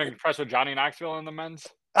 You weren't impressed with Johnny Knoxville in the men's?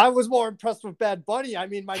 I was more impressed with Bad Bunny. I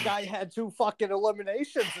mean, my guy had two fucking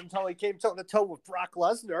eliminations until he came toe to toe with Brock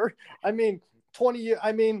Lesnar. I mean, 20 years.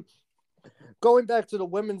 I mean, going back to the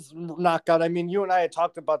women's knockout, I mean, you and I had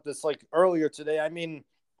talked about this like earlier today. I mean,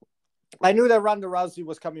 I knew that Ronda Rousey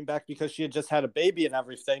was coming back because she had just had a baby and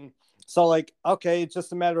everything. So like, okay, it's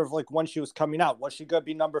just a matter of like when she was coming out. Was she gonna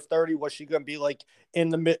be number 30? Was she gonna be like in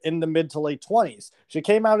the mid to late 20s? She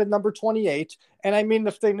came out at number 28. And I mean,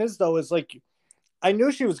 the thing is though, is like I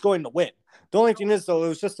knew she was going to win. The only thing is though, it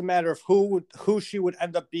was just a matter of who she would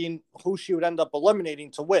end up being, who she would end up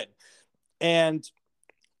eliminating to win. And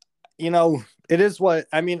it is what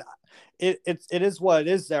I mean. It is what it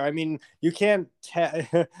is. There, I mean, you can't have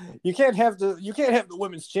the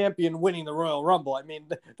women's champion winning the Royal Rumble. I mean,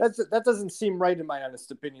 that doesn't seem right in my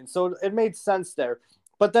honest opinion. So it made sense there.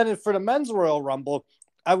 But then for the men's Royal Rumble,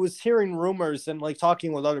 I was hearing rumors and like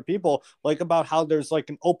talking with other people like about how there's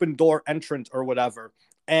like an open door entrant or whatever.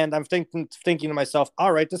 And I'm thinking to myself,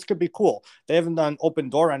 all right, this could be cool. They haven't done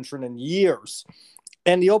open door entrant in years.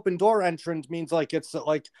 And the open door entrant means like it's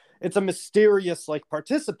a mysterious like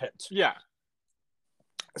participant. Yeah.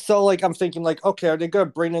 So like I'm thinking like, okay, are they gonna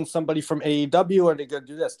bring in somebody from AEW or are they gonna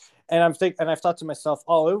do this? And I've thought to myself,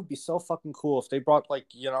 oh, it would be so fucking cool if they brought like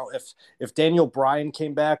if Daniel Bryan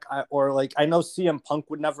came back, or like I know CM Punk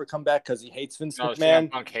would never come back because he hates Vince No, CM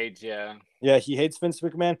McMahon. Punk hates, yeah. Yeah, he hates Vince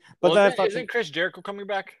McMahon. But Well, then I thought isn't Chris Jericho coming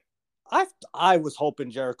back? I was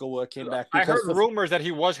hoping Jericho would have came back I because heard rumors that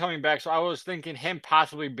he was coming back, so I was thinking him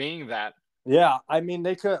possibly being that. yeah, I mean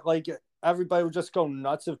they could like everybody would just go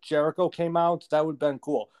nuts if Jericho came out. That would have been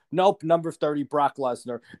cool. Nope, number 30, Brock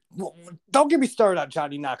Lesnar. Don't get me started on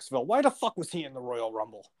Johnny Knoxville. Why the fuck was he in the Royal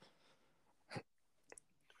Rumble?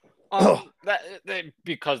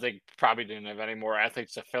 Because they probably didn't have any more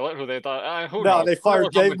athletes to fill it. Who they thought? Who No, knows? they Who knows fired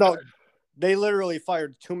how Dave. much- No, they literally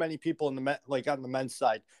fired too many people in the like on the men's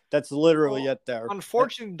side. That's literally Well, it there.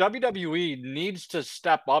 Unfortunately, WWE needs to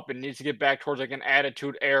step up and needs to get back towards like an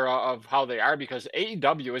attitude era of how they are because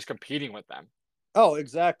AEW is competing with them. Oh,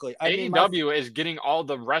 exactly. I mean, AEW is getting all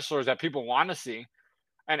the wrestlers that people want to see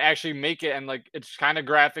and actually make it, and like it's kind of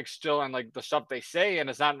graphic still and like the stuff they say, and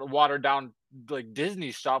it's not watered down like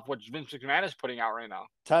Disney stuff, which Vince McMahon is putting out right now.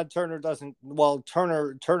 Todd Turner doesn't. Well,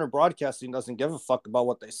 Turner Broadcasting doesn't give a fuck about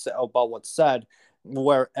what they say about what's said.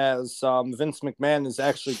 Whereas Vince McMahon is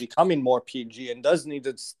actually becoming more PG and does need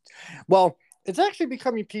to. Well, it's actually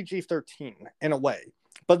becoming PG-13 in a way.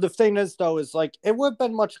 But the thing is, though, is like it would have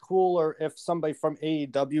been much cooler if somebody from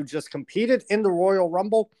AEW just competed in the Royal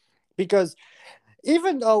Rumble, because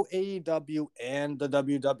even though AEW and the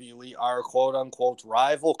WWE are quote unquote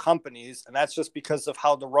rival companies, and that's just because of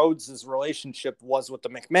how the Rhodes' relationship was with the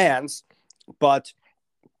McMahons, but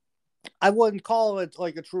I wouldn't call it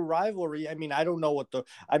like a true rivalry. I mean, I don't know what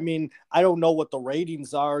the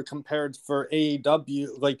ratings are compared for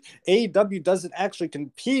AEW. Like AEW doesn't actually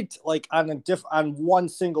compete like on one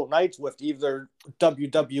single night with either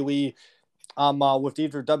WWE with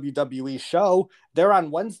either WWE show. They're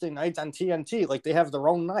on Wednesday nights on TNT. Like they have their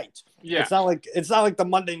own night. Yeah. It's not like the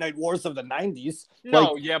Monday Night Wars of the 90s.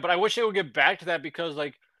 No, yeah, but I wish they would get back to that because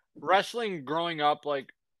like wrestling growing up,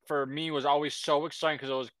 like for me was always so exciting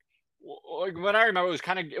because like when I remember,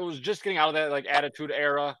 it was just getting out of that like attitude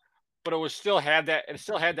era, but it still had that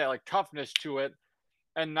like toughness to it.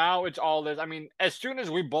 And now it's all this. I mean, as soon as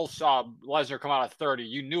we both saw Lesnar come out at 30,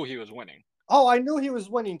 you knew he was winning. Oh, I knew he was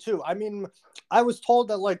winning too. I mean, I was told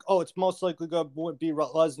that like, oh, it's most likely going to be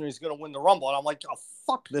Lesnar. He's going to win the Rumble, and I'm like, oh,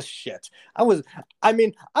 fuck this shit. I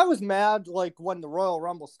mean, I was mad like when the Royal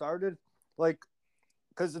Rumble started, like,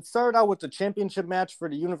 because it started out with the championship match for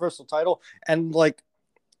the Universal title, and like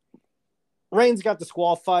Reigns got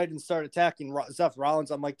disqualified and started attacking Seth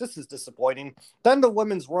Rollins. I'm like, this is disappointing. Then the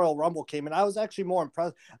Women's Royal Rumble came, and I was actually more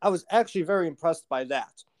impressed. I was actually very impressed by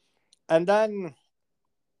that. And then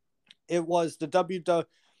it was the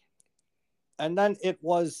and then it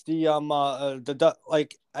was the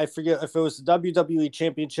like I forget if it was the WWE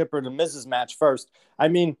Championship or the Miz's match first. I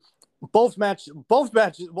mean, both matches.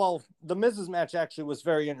 Well, the Miz's match actually was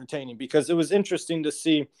very entertaining because it was interesting to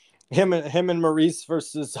see him and Maurice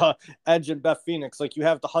versus Edge and Beth Phoenix. Like you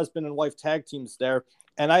have the husband and wife tag teams there,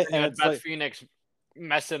 and Beth like, Phoenix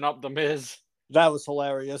messing up the Miz. That was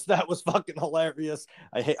hilarious. That was fucking hilarious.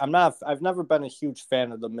 I've never been a huge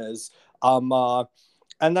fan of the Miz.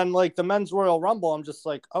 And then like the Men's Royal Rumble, I'm just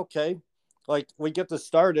like, okay, like we get this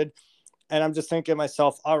started, and I'm just thinking to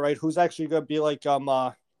myself, all right, who's actually gonna be like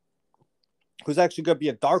who's actually going to be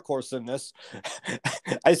a dark horse in this?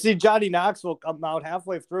 I see Johnny Knoxville come out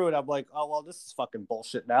halfway through it. I'm like, oh, well, this is fucking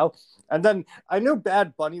bullshit now. And then I knew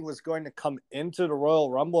Bad Bunny was going to come into the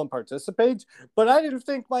Royal Rumble and participate, but I didn't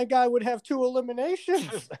think my guy would have 2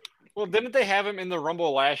 eliminations. Well, didn't they have him in the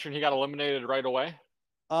Rumble last year and he got eliminated right away?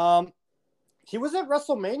 He was at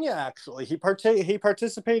WrestleMania, actually. He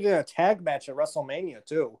participated in a tag match at WrestleMania,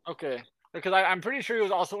 too. Okay. Because I'm pretty sure he was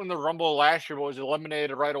also in the Rumble last year, but was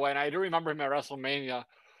eliminated right away. And I do remember him at WrestleMania.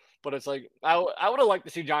 But it's like I would have liked to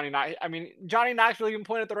see Johnny Knox. I mean, Johnny Knoxville even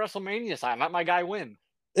pointed at the WrestleMania sign. Let my guy win.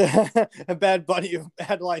 Bad Bunny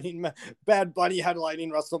headlining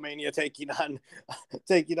WrestleMania,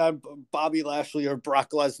 taking on Bobby Lashley or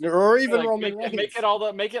Brock Lesnar or even like, Roman Reigns. Make it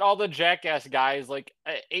all the jackass guys like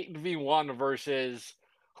 8v1 versus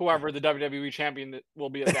whoever the WWE champion will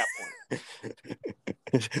be at that point.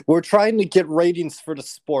 We're trying to get ratings for the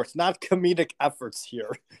sport, not comedic efforts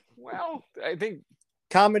here. Well, I think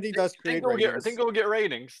comedy does create ratings. I think it'll get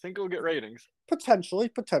ratings.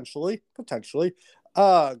 Potentially.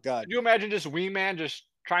 Oh, God. Could you imagine just Wee Man just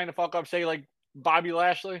trying to fuck up, say, like, Bobby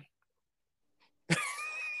Lashley?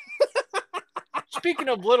 Speaking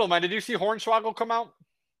of little, man, did you see Hornswoggle come out?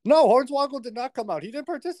 No, Hornswoggle did not come out. He didn't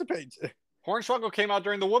participate. Hornswoggle came out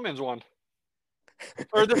during the women's one.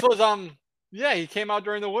 Or this was, yeah, he came out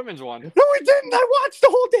during the women's one. No, he didn't. I watched the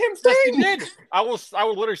whole damn thing. Yes, he did. I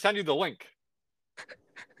will literally send you the link.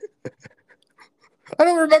 I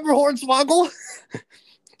don't remember Hornswoggle.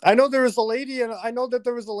 I know there was a lady, and I know that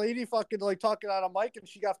there was a lady fucking like talking on a mic, and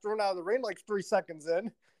she got thrown out of the ring like 3 seconds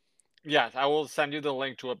in. Yes, I will send you the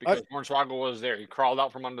link to it because Hornswoggle was there. He crawled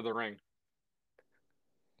out from under the ring.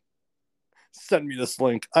 Send me this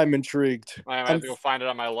link. I'm intrigued. I have to go find it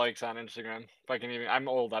on my likes on Instagram. If I can even, I'm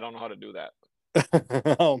old. I don't know how to do that.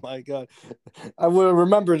 Oh my God. I would have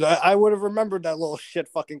remembered that. I would have remembered that little shit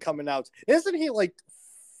fucking coming out. Isn't he like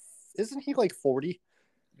 40?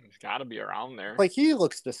 He's got to be around there. Like, he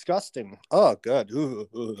looks disgusting. Oh, God. Ooh,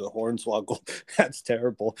 the Hornswoggle. That's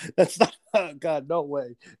terrible. That's not. Oh, God, no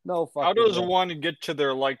way. No fucking. How does one get to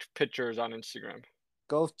their liked pictures on Instagram?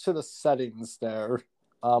 Go to the settings there.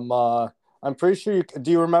 I'm pretty sure do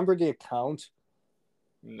you remember the account?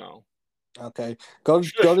 No. Okay. Go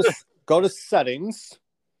to settings.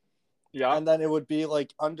 Yeah. And then it would be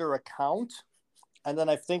like under account. And then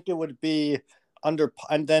I think it would be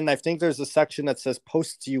and then I think there's a section that says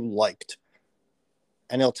posts you liked.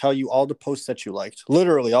 And it'll tell you all the posts that you liked.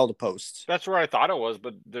 Literally all the posts. That's where I thought it was,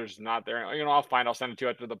 but there's not there. I'll send it to you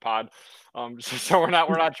after the pod. So we're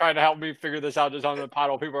not trying to help me figure this out just on the pod.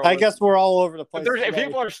 I guess we're all over the place. If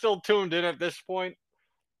people are still tuned in at this point,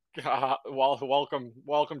 welcome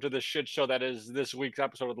to the shit show that is this week's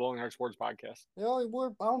episode of the Lonely Heart Sports Podcast. We're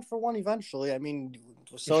bound for one eventually. I mean,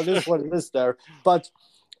 so it is what it is there. But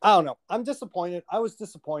I don't know. I'm disappointed. I was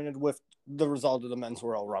disappointed with the result of the Men's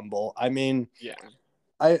Royal Rumble. I mean, yeah.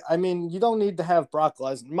 I mean, you don't need to have Brock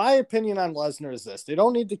Lesnar. My opinion on Lesnar is this. They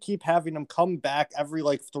don't need to keep having him come back every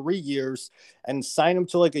like 3 years and sign him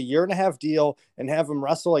to like a 1.5-year deal and have him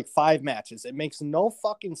wrestle like 5 matches. It makes no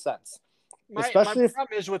fucking sense. My problem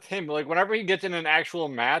is with him. Like, whenever he gets in an actual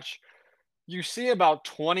match, you see about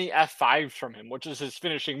 20 F5s from him, which is his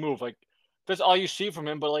finishing move. Like, that's all you see from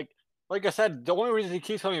him. But like I said, the only reason he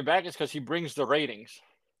keeps coming back is because he brings the ratings.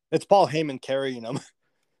 It's Paul Heyman carrying him.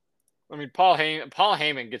 I mean, Paul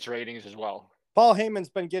Heyman gets ratings as well. Paul Heyman's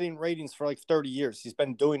been getting ratings for like 30 years. He's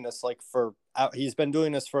been doing this for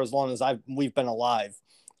as long as we've been alive.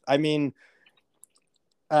 I mean,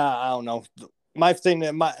 I don't know.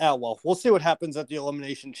 We'll see what happens at the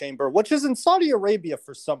Elimination Chamber, which is in Saudi Arabia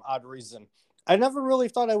for some odd reason. I never really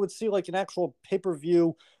thought I would see like an actual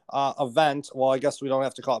pay-per-view event. Well, I guess we don't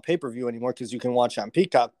have to call it pay-per-view anymore because you can watch on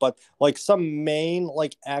Peacock, but like some main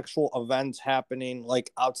like actual events happening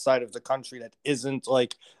like outside of the country that isn't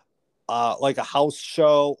like a house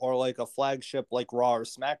show or like a flagship like Raw or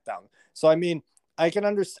SmackDown. So I mean, I can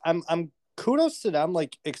understand. I'm kudos to them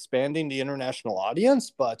like expanding the international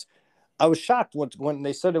audience, but I was shocked when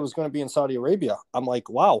they said it was going to be in Saudi Arabia. I'm like,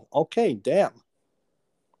 wow, okay, damn.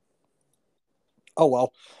 Oh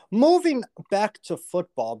well. Moving back to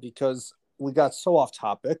football because we got so off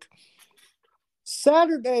topic.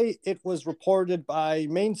 Saturday, it was reported by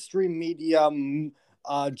mainstream media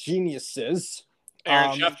geniuses.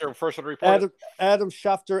 Aaron Schefter first would report Adam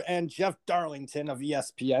Schefter and Jeff Darlington of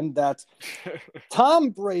ESPN that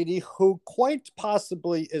Tom Brady, who quite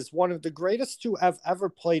possibly is one of the greatest to have ever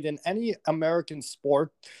played in any American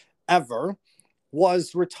sport ever,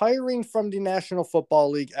 was retiring from the National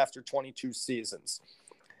Football League after 22 seasons.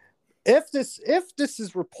 If this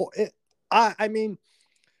is I mean,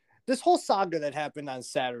 this whole saga that happened on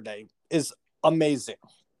Saturday is amazing.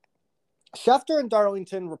 Schefter and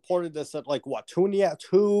Darlington reported this at like what 3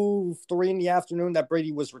 in the afternoon that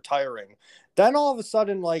Brady was retiring. Then all of a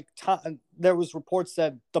sudden, like there was reports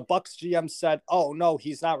that the Bucs GM said, "Oh no,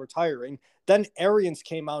 he's not retiring." Then Arians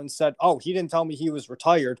came out and said, "Oh, he didn't tell me he was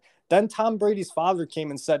retired." Then Tom Brady's father came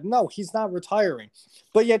and said, "No, he's not retiring."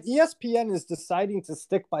 But yet ESPN is deciding to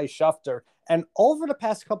stick by Schefter. And over the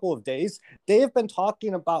past couple of days, they have been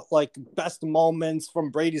talking about like best moments from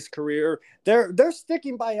Brady's career. They're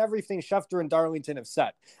sticking by everything Schefter and Darlington have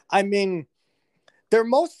said. I mean, they're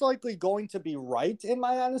most likely going to be right in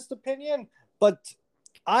my honest opinion, but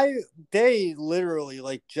they literally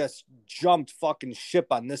like just jumped fucking ship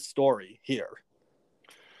on this story here.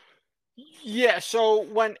 Yeah, so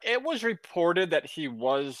when it was reported that he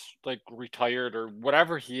was like retired or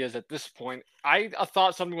whatever he is at this point, I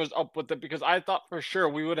thought something was up with it because I thought for sure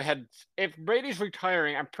we would have had if Brady's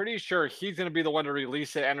retiring, I'm pretty sure he's gonna be the one to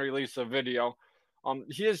release it and release a video.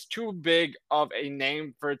 He is too big of a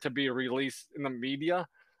name for it to be released in the media.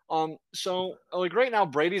 So like right now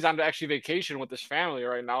Brady's on actually vacation with his family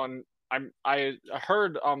right now, and I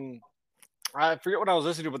heard I forget what I was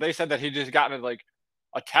listening to, but they said that he just gotten like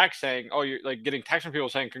a text saying, "Oh, you're like getting text from people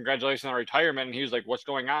saying congratulations on retirement," and he was like, "What's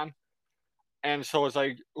going on?" And so it's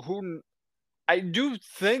like, who? I do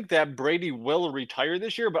think that Brady will retire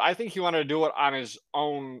this year, but I think he wanted to do it on his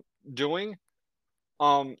own doing.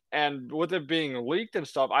 And with it being leaked and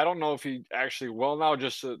stuff, I don't know if he actually will now,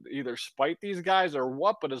 just to either spite these guys or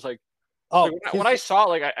what. But it's like Oh, when I saw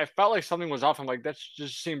it, like I felt like something was off. I'm like, that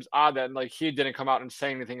just seems odd that like he didn't come out and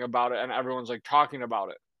say anything about it, and everyone's like talking about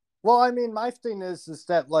it. well, I mean, my thing is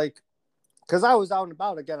that like because I was out and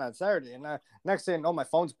about again on Saturday, and next thing I know, my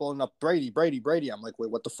phone's blowing up. Brady, Brady, Brady. I'm like,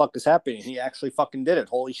 wait, what the fuck is happening? He actually fucking did it.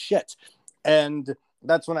 Holy shit! And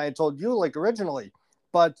that's when I had told you like originally,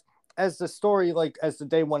 but as the story like as the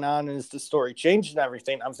day went on and as the story changed and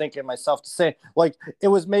everything, I'm thinking to myself to say like it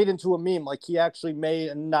was made into a meme. Like he actually made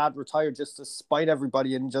and not retire just to spite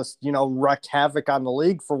everybody and just wreak havoc on the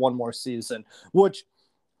league for one more season, which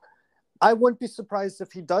I wouldn't be surprised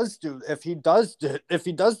if he does do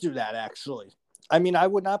that actually. I mean, I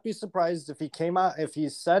would not be surprised if he came out if he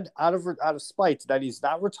said out of spite that he's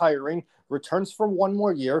not retiring, returns for one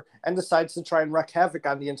more year, and decides to try and wreak havoc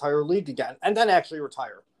on the entire league again, and then actually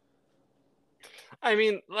retire. I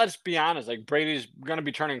mean, let's be honest. Like Brady's gonna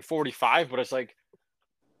be turning 45, but it's like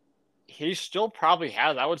he still probably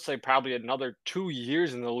has. I would say probably another 2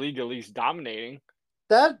 years in the league at least dominating.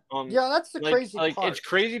 Yeah, that's the crazy like part. it's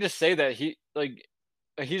crazy to say that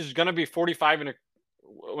he's gonna be 45 in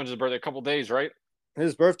when's his birthday? A couple days, right?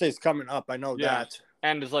 His birthday's coming up. I know Yeah, that.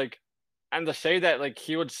 and it's like, and to say that like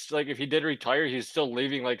he would like if he did retire, he's still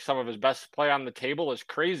leaving like some of his best play on the table is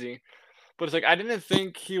crazy. But it's like I didn't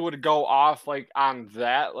think he would go off like on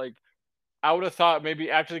that. Like I would have thought maybe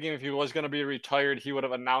after the game, if he was going to be retired, he would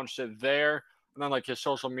have announced it there, and then like his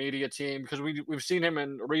social media team, because we've seen him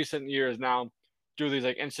in recent years now do these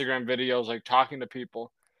like Instagram videos, like talking to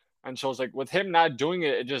people, and so it's like with him not doing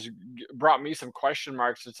it, it just brought me some question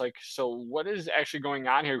marks. It's like, so what is actually going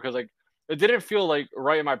on here? Because like it didn't feel like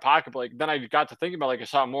right in my pocket, but like then I got to thinking about like I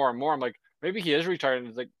saw more and more. I'm like maybe he is retired, and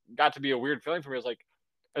it's like got to be a weird feeling for me. It's like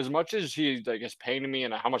as much as he like is paying me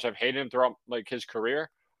and how much I've hated him throughout like his career,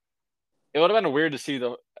 it would have been weird to see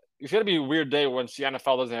the. It's gonna be a weird day once the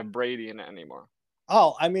NFL doesn't have Brady in it anymore.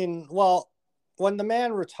 Oh, I mean, well, when the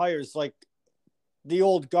man retires, like the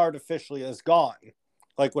old guard officially is gone,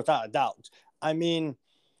 like without a doubt. I mean,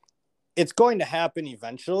 it's going to happen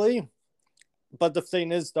eventually, but the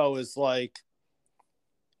thing is, though, is like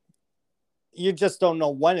you just don't know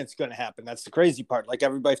when it's going to happen. That's the crazy part. Like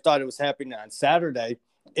everybody thought it was happening on Saturday.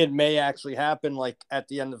 It may actually happen like at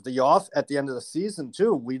the end of the season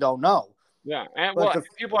too. We don't know. Yeah, and But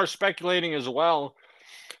people are speculating as well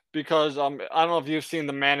because I don't know if you've seen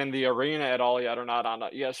the Man in the Arena at all yet or not on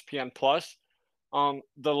ESPN Plus.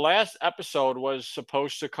 The last episode was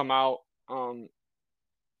supposed to come out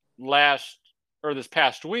last or this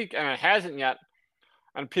past week, and it hasn't yet.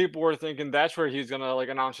 And people were thinking that's where he's gonna like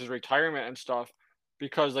announce his retirement and stuff,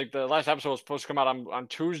 because like the last episode was supposed to come out on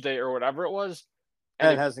Tuesday or whatever it was,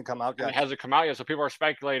 and it hasn't come out and yet. it hasn't come out yet. So people are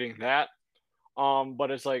speculating that.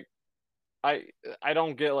 But it's like I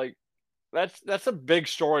don't get like that's a big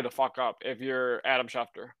story to fuck up if you're Adam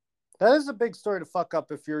Schefter. That is a big story to fuck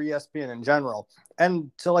up if you're ESPN in general.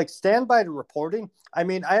 And to like stand by the reporting, I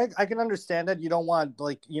mean, I can understand that you don't want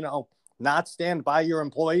like, you know, not stand by your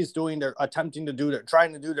employees trying to do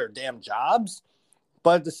their damn jobs.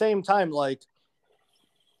 But at the same time, like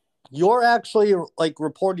you're actually like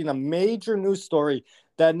reporting a major news story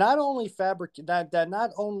that not only that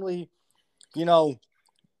not only, you know,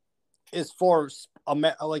 is for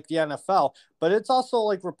like the NFL, but it's also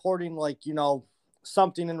like reporting like, you know,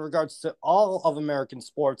 something in regards to all of American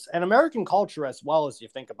sports and American culture as well, as you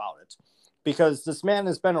think about it, because this man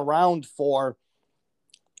has been around for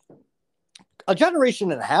a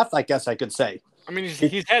generation and a half, I guess I could say. I mean,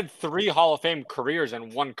 he's had 3 Hall of Fame careers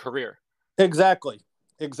and 1 career. Exactly.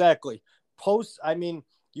 I mean,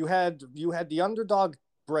 you had the underdog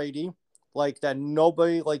Brady, like that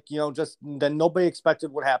nobody, like, you know, just that nobody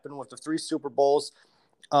expected would happen with the 3 Super Bowls,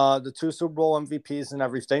 the 2 Super Bowl MVPs and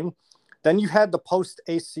everything. Then you had the post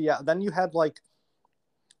ACL. Then you had like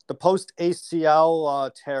the post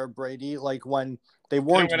ACL tear Brady, like when they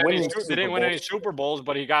weren't winning. They didn't win any Super Bowls,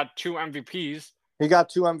 but he got 2 MVPs. He got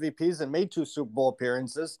 2 MVPs and made 2 Super Bowl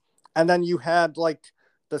appearances. And then you had like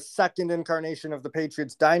the second incarnation of the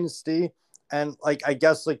Patriots dynasty, and like I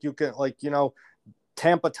guess like you can like, you know,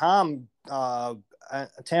 Tampa Tom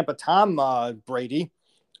Brady,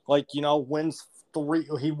 like, you know, wins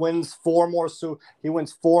 4 more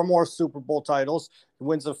Super Bowl titles,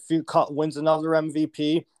 wins another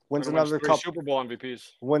MVP, wins another 3 Super Bowl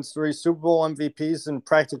MVPs, wins 3 Super Bowl MVPs, and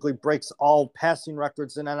practically breaks all passing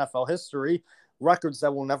records in NFL history, records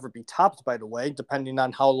that will never be topped, by the way, depending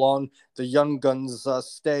on how long the young guns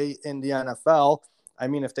stay in the NFL. I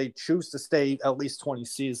mean, if they choose to stay at least 20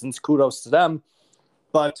 seasons, kudos to them.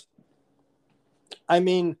 But I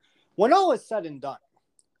mean, when all is said and done,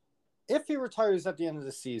 if he retires at the end of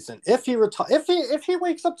the season, if he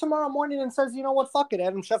wakes up tomorrow morning and says, you know what, fuck it,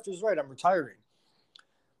 Adam Schefter's right, I'm retiring.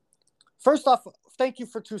 First off, thank you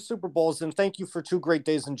for 2 Super Bowls and thank you for 2 great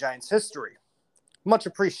days in Giants history. Much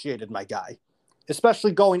appreciated, my guy.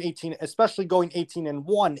 Especially going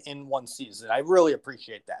 18-1 in one season. I really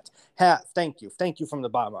appreciate that. Thank you from the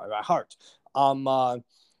bottom of my heart.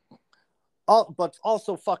 But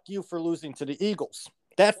also fuck you for losing to the Eagles.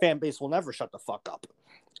 That fan base will never shut the fuck up.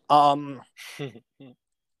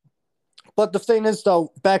 But the thing is,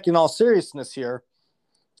 though, back in all seriousness here,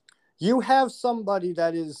 you have somebody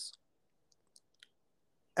that is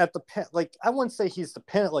at the pen, like I wouldn't say he's the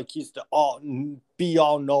pen, like he's the be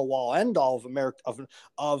all, know all, end all of America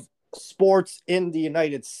of sports in the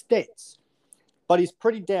United States, but he's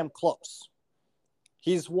pretty damn close.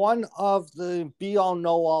 He's one of the be all,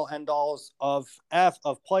 know all, end alls of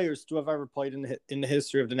players to have ever played in the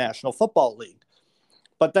history of the National Football League.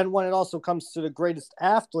 But then when it also comes to the greatest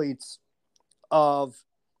athletes of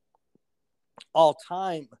all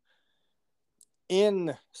time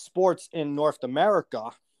in sports in North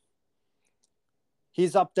America,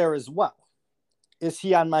 he's up there as well. Is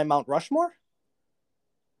he on my Mount Rushmore?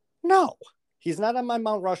 No, he's not on my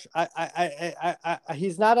Mount Rush.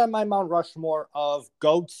 He's not on my Mount Rushmore of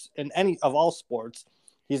GOATs in any of all sports.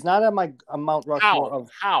 He's not on my Mount Rushmore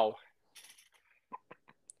How?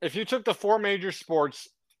 If you took the 4 major sports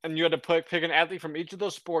and you had to pick an athlete from each of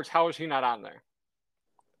those sports, how is he not on there?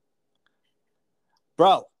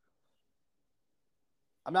 Bro,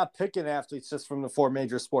 I'm not picking athletes just from the 4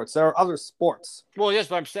 major sports. There are other sports. Well, yes,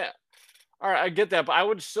 but I'm saying, all right, I get that, but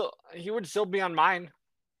he would still be on mine.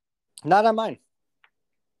 Not on mine.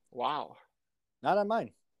 Wow. Not on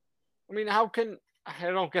mine. I mean, I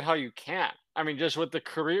don't get how you can't. I mean, just with the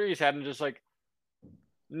career he's had and just like,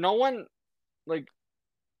 no one, like,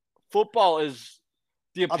 football is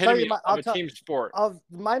the epitome of a team sport. Of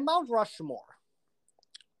my Mount Rushmore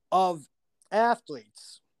of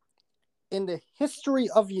athletes, in the history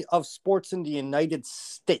of sports in the United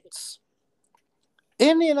States.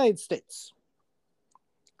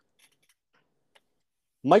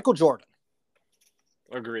 Michael Jordan.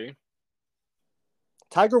 Agree.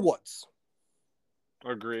 Tiger Woods.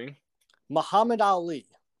 Agree. Muhammad Ali.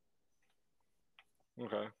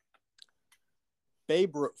 Okay.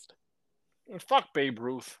 Babe Ruth. Fuck Babe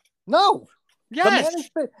Ruth. No. Yes.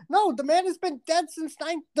 The man has been dead since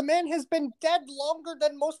the man has been dead longer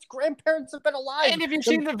than most grandparents have been alive. And have you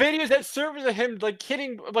seen the videos that surface of him like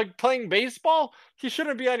hitting, like playing baseball? He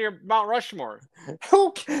shouldn't be on your Mount Rushmore.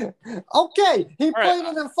 Okay, he played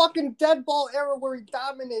in a fucking dead ball era where he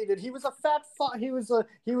dominated. He was a he was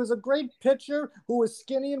a great pitcher who was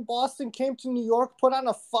skinny in Boston, came to New York, put on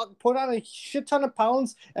a shit ton of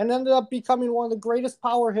pounds, and ended up becoming one of the greatest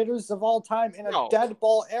power hitters of all time in a dead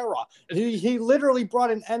ball era. He literally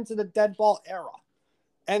brought an end to the dead ball era.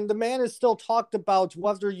 And the man is still talked about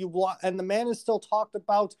and the man is still talked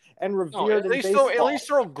about and revered in baseball. At least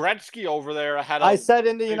throw Gretzky over there ahead of. I said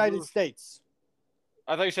in the United States.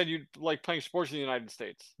 I thought you said you like playing sports in the United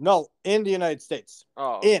States. No, in the United States.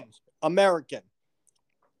 Oh. In American.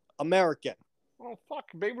 Oh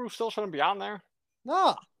fuck, Babe Ruth still shouldn't be on there.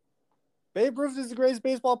 Nah. Babe Ruth is the greatest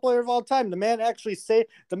baseball player of all time. The man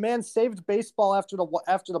saved baseball after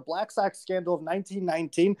the Black Sox scandal of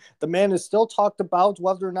 1919. The man is still talked about,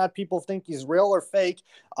 whether or not people think he's real or fake.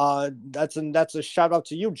 That's a shout out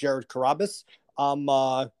to you, Jared Carabas, from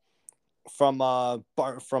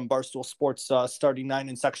Barstool Sports, starting 9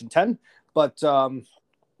 in Section 10. But the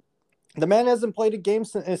man hasn't played a game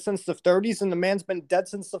since the 30s, and the man's been dead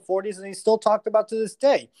since the 40s, and he's still talked about to this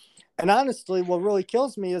day. And honestly, what really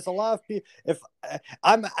kills me is a lot of people. If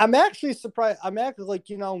I'm actually surprised, I'm really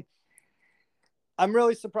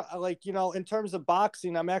surprised. In terms of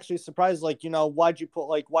boxing, I'm actually surprised. Why'd you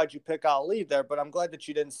pick Ali there? But I'm glad that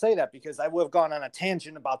you didn't say that, because I would have gone on a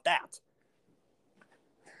tangent about that.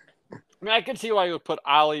 I mean, I can see why you would put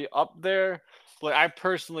Ali up there, but I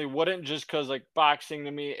personally wouldn't, just because boxing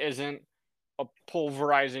to me isn't a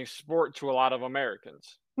pulverizing sport to a lot of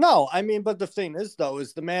Americans. No, I mean, but the thing is, though,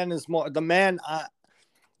 is God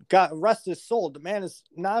rest his soul. The man is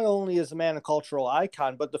not only is a man a cultural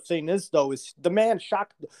icon, but the thing is, though, is the man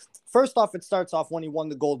shocked. First off, it starts off when he won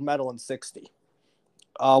the gold medal in '60.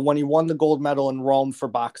 When he won the gold medal in Rome for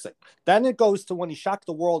boxing. Then it goes to when he shocked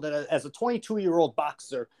the world as a 22-year-old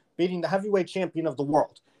boxer, beating the heavyweight champion of the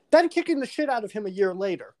world. Then kicking the shit out of him a year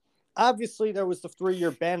later. Obviously, there was the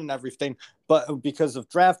 3-year ban and everything, but because of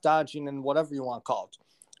draft dodging and whatever you want to call it.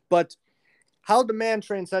 But how the man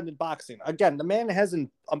transcended boxing. Again, the man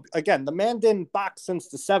didn't box since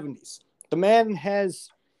the 70s. The man has,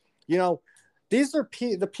 these are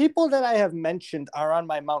the people that I have mentioned are on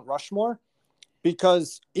my Mount Rushmore,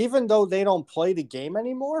 because even though they don't play the game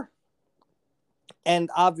anymore, and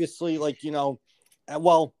obviously, one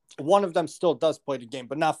of them still does play the game,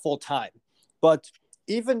 but not full time. But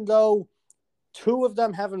even though 2 of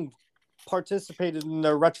them haven't participated in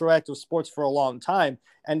their retroactive sports for a long time,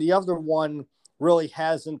 and the other one really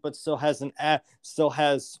hasn't, but still has some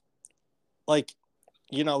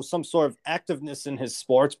sort of activeness in his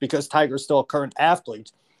sports, because Tiger's still a current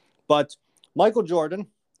athlete. But Michael Jordan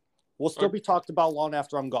will still be talked about long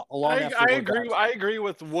after I'm gone. I agree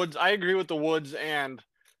with Woods. I agree with the Woods, and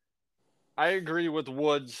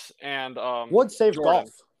Woods saved Jordan.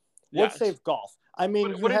 golf. Woods saved golf. I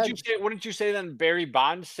mean, wouldn't you say then Barry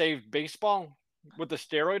Bonds saved baseball with the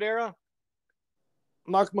steroid era?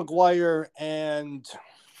 Mark McGwire and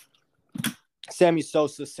Sammy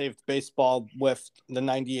Sosa saved baseball with the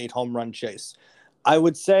 98 home run chase. I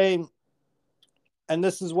would say, and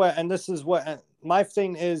this is what my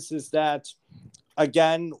thing is that,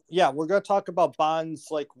 again, we're going to talk about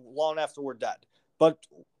Bonds long after we're dead, but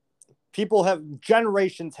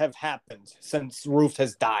generations have happened since Ruth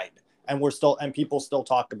has died. And people still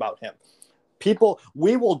talk about him.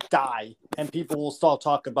 We will die and people will still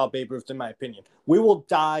talk about Babe Ruth, in my opinion. We will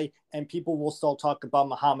die and people will still talk about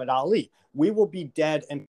Muhammad Ali. We will be dead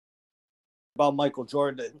and about Michael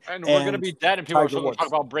Jordan. And we're going to be dead and people are still going to talk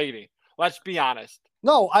about Brady. Let's be honest.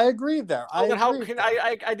 No, I agree there. I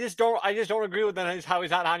just don't agree with that, how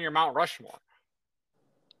he's not on your Mount Rushmore.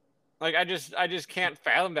 I just can't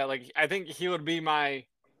fathom that. I think he would be my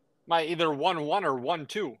either 1-1 or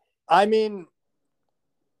 1-2. I mean,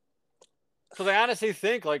 because I honestly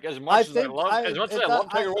think, as much as I love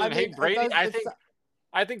Tiger Woods and hate Brady,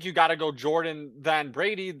 I think you got to go Jordan, then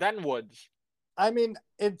Brady, then Woods. I mean,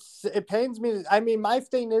 it pains me. I mean, my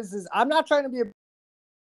thing is I'm not trying to be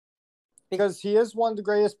because he is one of the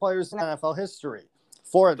greatest players in NFL history.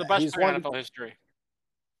 The best player in NFL history.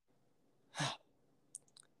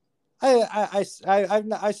 I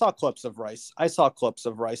saw clips of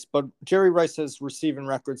Rice. But Jerry Rice's receiving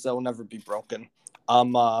records that will never be broken. I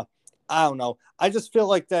don't know. I just feel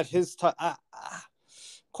like that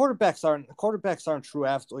quarterbacks aren't true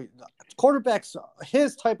athletes.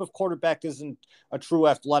 His type of quarterback isn't a true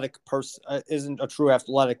athletic person. Isn't a true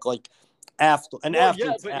athletic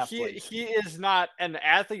athlete's but athlete. he is not an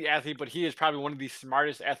athlete, but he is probably one of the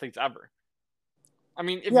smartest athletes ever. I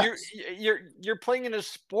mean, if Yes. you're playing in a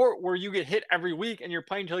sport where you get hit every week and you're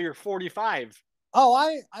playing till you're 45.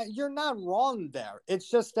 Oh, you're not wrong there. It's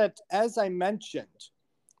just that, as I mentioned,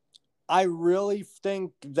 I really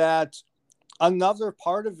think that another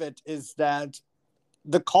part of it is that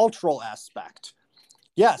the cultural aspect.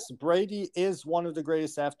 Yes, Brady is one of the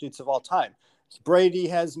greatest athletes of all time. Brady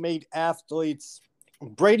has made athletes.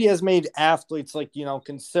 Brady has made athletes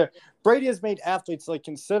consider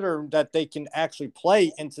that they can actually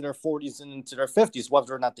play into their 40s and into their 50s,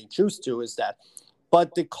 whether or not they choose to. Is that,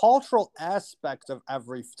 but the cultural aspect of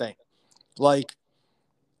everything, like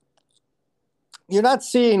you're not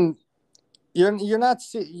seeing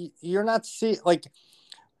like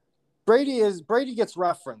Brady gets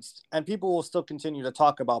referenced and people will still continue to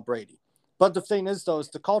talk about Brady. But the thing is, though, is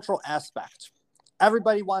the cultural aspect.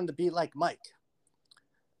 Everybody wanted to be like Mike.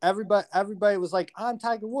 Everybody was like, I'm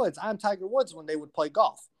Tiger Woods when they would play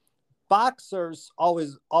golf. Boxers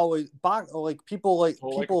boxers.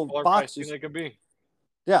 Like a bee.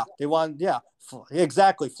 Yeah, they want,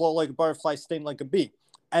 exactly, float like a butterfly, sting like a bee.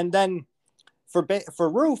 And then for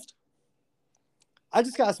Roof, I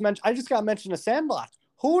just got to mention a Sandlot.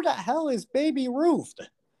 Who the hell is Baby Ruth?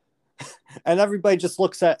 And everybody just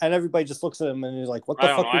looks at him and he's like, "What the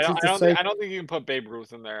fuck did you just say?" I don't think you can put Babe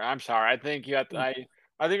Ruth in there. I'm sorry. I think you have to, I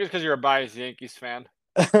think it's because you're a biased Yankees fan.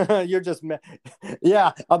 You're just,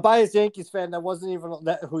 yeah, a biased Yankees fan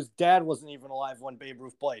whose dad wasn't even alive when Babe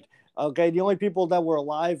Ruth played. Okay, the only people that were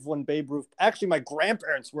alive when Babe Ruth, actually, my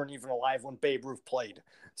grandparents weren't even alive when Babe Ruth played.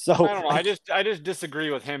 So I don't know. I just disagree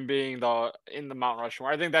with him being in the Mount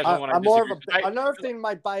Rushmore. I think that's the one I'm more of another thing.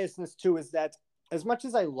 My biasness too is that as much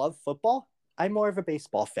as I love football, I'm more of a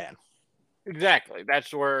baseball fan. Exactly.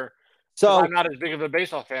 That's where. So I'm not as big of a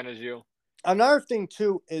baseball fan as you. Another thing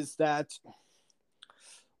too is that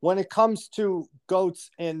when it comes to GOATs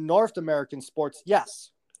in North American sports, yes,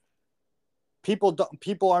 people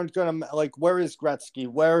aren't gonna like, where is Gretzky?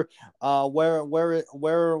 Where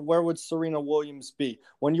would Serena Williams be?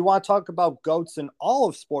 When you want to talk about GOATs in all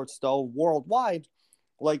of sports, though, worldwide,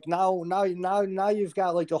 like now you've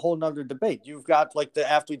got like a whole nother debate. You've got like the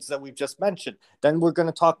athletes that we've just mentioned. Then we're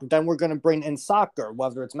gonna bring in soccer,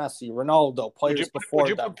 whether it's Messi, Ronaldo, players before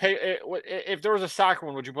them. If there was a soccer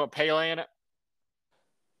one, would you put Pele in it?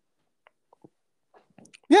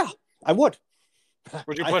 Yeah, I would.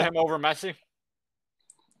 Would you put him over Messi?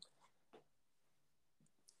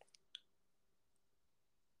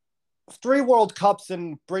 Three World Cups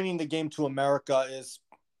and bringing the game to America is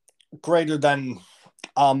greater than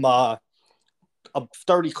 35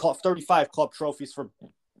 club trophies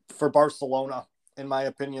for Barcelona, in my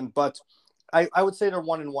opinion. But I would say they're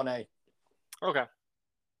 1 and 1A. Okay.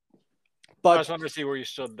 But I just wanted to see where you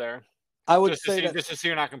stood there. I would just to see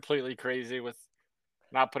you're not completely crazy with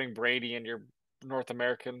not putting Brady in your North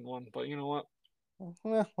American one. But you know what?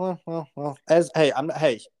 Well.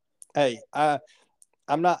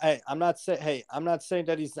 I'm not saying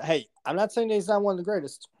that he's not one of the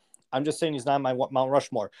greatest. I'm just saying he's not my Mount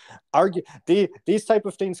Rushmore. These type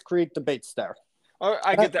of things create debates there. All right,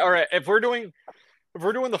 I get that. All right, if we're doing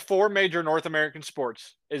the four major North American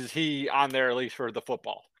sports, is he on there at least for the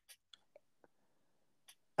football?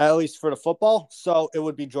 At least for the football, so it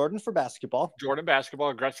would be Jordan for basketball. Jordan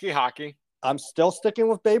basketball, Gretzky hockey. I'm still sticking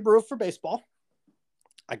with Babe Ruth for baseball.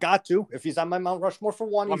 I got to. If he's on my Mount Rushmore for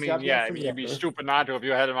one, you'd be stupid not to if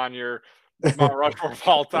you had him on your Mount Rushmore of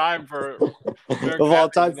all time for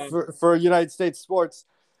United States sports.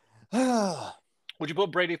 Would you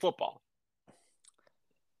put Brady football?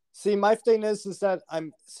 See, my thing is that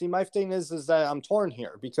I'm torn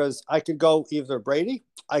here because I could go either Brady,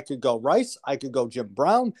 I could go Rice, I could go Jim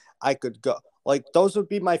Brown, I could go, like, those would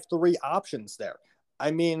be my three options there.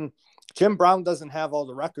 I mean, Jim Brown doesn't have all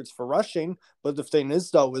the records for rushing, but the thing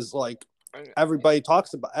is, though, is like everybody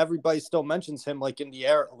still mentions him like in the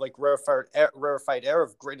air, like rarefied air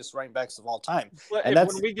of greatest running backs of all time. Well, and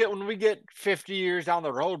when we get 50 years down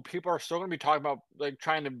the road, people are still going to be talking about like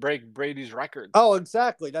trying to break Brady's record. Oh,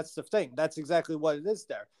 exactly. That's the thing. That's exactly what it is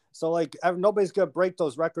there. So like nobody's going to break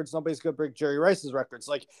those records. Nobody's going to break Jerry Rice's records.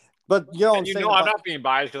 Like, but I'm not being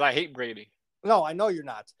biased because I hate Brady. No, I know you're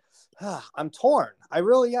not. I'm torn. I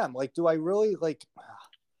really am. Like, do I really like?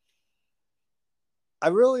 I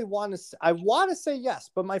really want to. I want to say yes,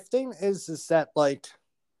 but my thing is that like,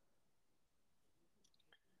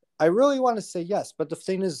 I really want to say yes, but the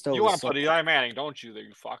thing is though You want is to put like, Eli Manning, don't you? There,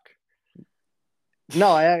 you fuck.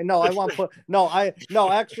 no, I want to put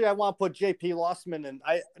actually I want to put J.P. Lossman and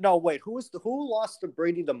wait, who lost to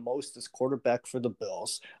Brady the most as quarterback for the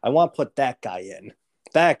Bills? I want to put that guy in.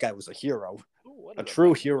 That guy was a hero, a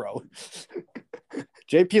true hero.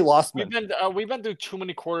 J.P. Lossman. We've been through too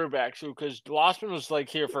many quarterbacks because Lossman was like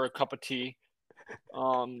here for a cup of tea.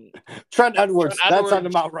 Trent Edwards. Trent That's on Edwards. the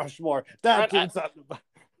Mount Rushmore. That Trent, dude's on the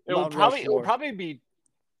it will Mount probably Rushmore. it will probably be.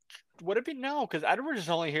 Would it be no? Because Edwards is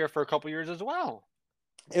only here for a couple years as well.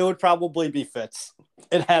 It would probably be Fitz.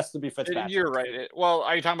 It has to be Fitzpatrick. You're right. Well,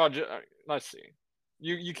 are you talking about? Let's see.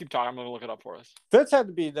 You keep talking. I'm gonna look it up for us. Fitz had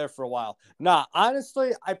to be there for a while. Nah,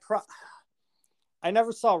 honestly, I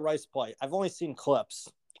never saw Rice play. I've only seen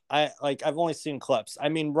clips. I've only seen clips. I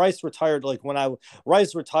mean, Rice retired when I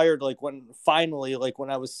was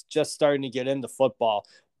just starting to get into football.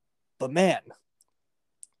 But man,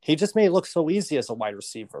 he just made it look so easy as a wide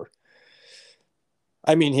receiver.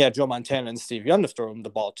 I mean, he had Joe Montana and Steve Young to throw him the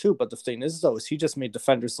ball too. But the thing is, though, is he just made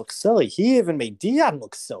defenders look silly. He even made Dion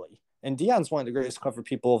look silly. And Dion's one of the greatest cover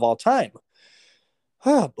people of all time.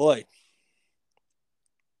 Oh, boy.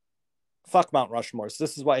 Fuck Mount Rushmores.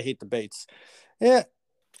 This is why I hate debates. Yeah.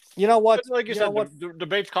 You know what? Like you said, the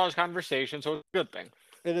debates cause conversation, so it's a good thing.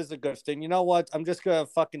 It is a good thing. You know what? I'm just going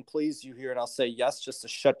to fucking please you here, and I'll say yes just to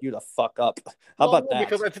shut you the fuck up. How about that?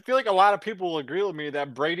 Because I feel like a lot of people will agree with me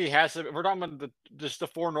that Brady has to – if we're talking about just the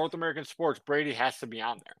 4 North American sports, Brady has to be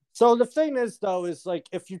on there. So the thing is, though, is like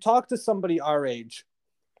if you talk to somebody our age,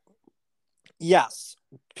 yes,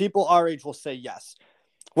 people our age will say yes.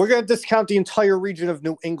 We're going to discount the entire region of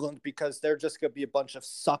New England because they're just going to be a bunch of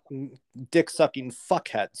dick-sucking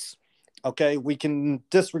fuckheads. Okay? We can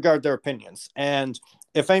disregard their opinions. And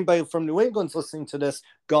if anybody from New England's listening to this,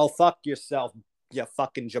 go fuck yourself, you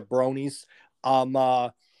fucking jabronis.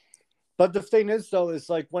 But the thing is, though, is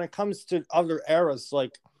like when it comes to other eras,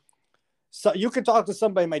 like so you can talk to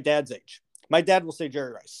somebody my dad's age. My dad will say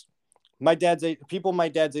Jerry Rice. People my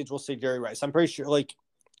dad's age will say Jerry Rice. I'm pretty sure, like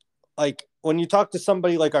when you talk to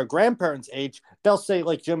somebody like our grandparents' age, they'll say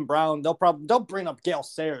like Jim Brown. They'll bring up Gale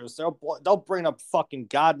Sayers. They'll bring up fucking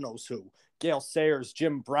God knows who. Gale Sayers,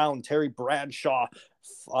 Jim Brown, Terry Bradshaw,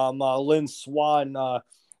 Lynn Swan,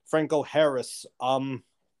 Franco Harris, and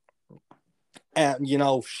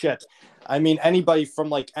shit. I mean, anybody from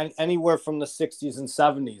like anywhere from the 60s and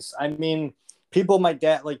 70s. I mean, people my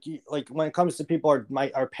dad like when it comes to people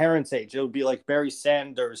our parents' age, it would be like Barry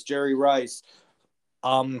Sanders, Jerry Rice,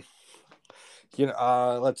 let's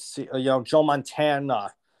see, Joe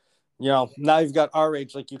Montana. Now you've got our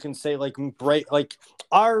age, like you can say like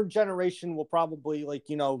our generation will probably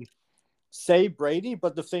say Brady,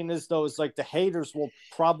 but the thing is though is like the haters will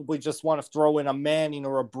probably just want to throw in a Manning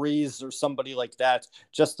or a Breeze or somebody like that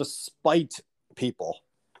just to spite people.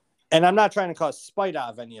 And I'm not trying to cause spite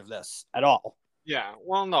out of any of this at all. Yeah,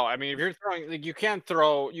 well, no, I mean if you're throwing you can't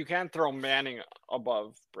throw Manning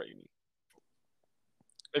above Brady.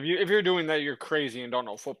 If you're doing that, you're crazy and don't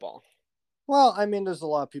know football. Well, I mean, there's a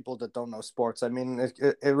lot of people that don't know sports. I mean,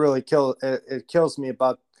 it really kills me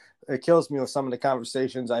with some of the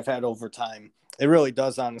conversations I've had over time. It really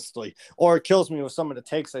does, honestly. Or it kills me with some of the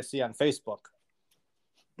takes I see on Facebook.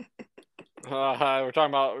 We're talking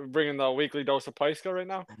about bringing the weekly dose of Pyska right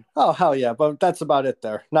now. Oh hell yeah! But that's about it.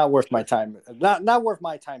 There, not worth my time. Not worth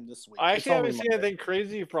my time this week. I actually haven't seen anything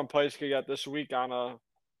crazy from Pyska yet this week on a.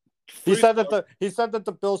 He said that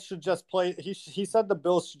the Bills should just play. He said the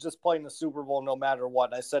Bills should just play in the Super Bowl no matter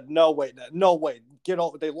what. I said no way.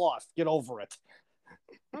 They lost. Get over it.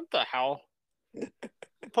 What the hell,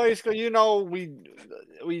 Pyska?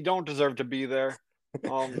 We don't deserve to be there.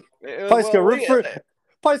 Pyska,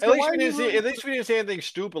 at least we didn't say anything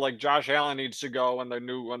stupid like Josh Allen needs to go when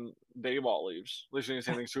Dayball leaves. At least we didn't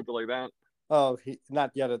say anything stupid like that. Oh,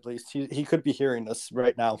 not yet. At least he could be hearing this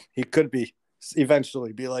right now. He could be.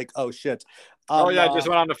 Eventually be like, oh shit. I just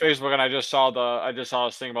went on to Facebook and I just saw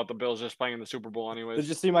this thing about the Bills just playing in the Super Bowl anyways. Did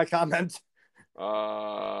you see my comment?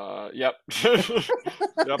 Yep.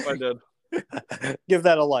 Yep, I did. Give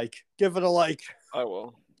that a like. Give it a like. I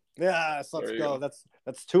will. Yes, let's go.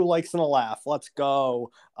 That's 2 likes and a laugh. Let's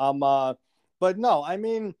go. But no, I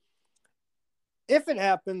mean, if it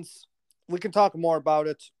happens, we can talk more about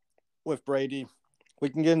it with Brady. We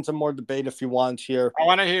can get into more debate if you want here. I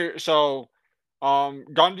want to hear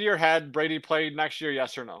gun to your head, Brady played next year,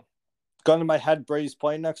 yes or no? gun to my head, Brady's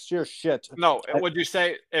playing next year. Shit. No, would you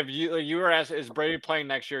say if you were asked, is Brady playing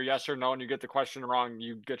next year, yes or no, and you get the question wrong,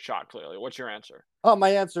 you get shot clearly. What's your answer? Oh, my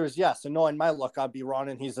answer is yes. And knowing my luck, I'd be wrong,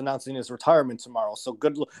 and he's announcing his retirement tomorrow. So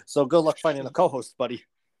good luck finding a co-host, buddy.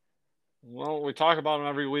 Well, we talk about him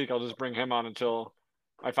every week. I'll just bring him on until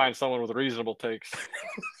I find someone with reasonable takes.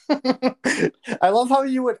 I love how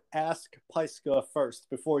you would ask Pyska first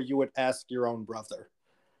before you would ask your own brother.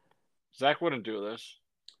 Zach wouldn't do this.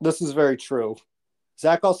 This is very true.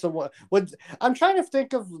 Zach also would. I'm trying to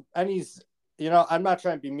think of any. I'm not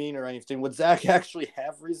trying to be mean or anything. Would Zach actually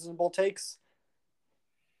have reasonable takes?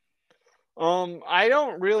 I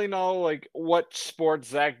don't really know like what sports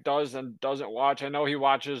Zach does and doesn't watch. I know he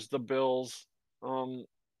watches the Bills. I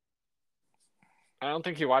don't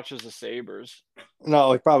think he watches the Sabres.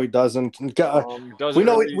 No, he probably doesn't. Doesn't we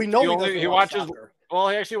know really, we know he watches. soccer. Well,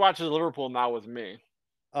 he actually watches Liverpool now with me.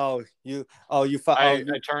 I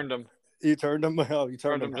turned him. You turned him. Oh, you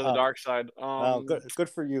Turned him to the dark side. Good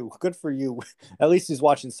for you. Good for you. At least he's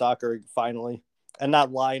watching soccer finally and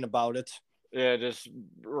not lying about it. Yeah, just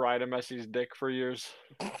ride a Messi's dick for years.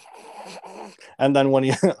 And then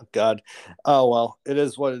when God, oh well, it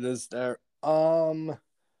is what it is there.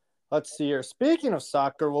 Let's see here. Speaking of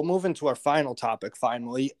soccer, we'll move into our final topic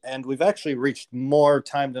finally, and we've actually reached more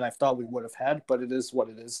time than I thought we would have had, but it is what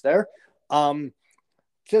it is there.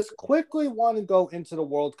 Just quickly want to go into the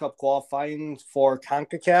World Cup qualifying for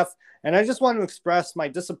CONCACAF, and I just want to express my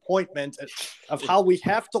disappointment of how we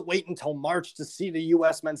have to wait until March to see the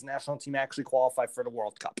U.S. men's national team actually qualify for the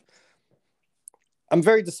World Cup. I'm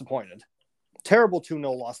very disappointed. Terrible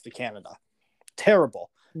 2-0 loss to Canada.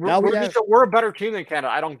 Terrible. We're a better team than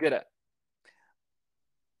Canada. I don't get it.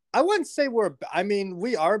 I wouldn't say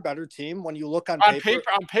we are a better team when you look on paper.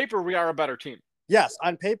 On paper, we are a better team. Yes,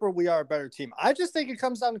 on paper, we are a better team. I just think it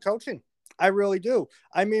comes down to coaching. I really do.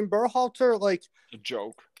 I mean, Berhalter, like... A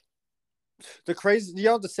joke. The crazy...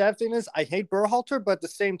 the sad thing is, I hate Berhalter, but at the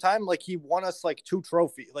same time, like, he won us, like, 2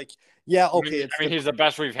 trophies. Like, yeah, okay. He's the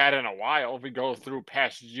best we've had in a while if we go through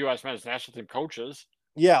past U.S. men's national team coaches.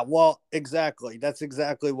 Yeah, well, exactly. That's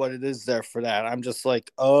exactly what it is there for that. I'm just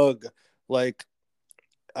like, ugh. Like...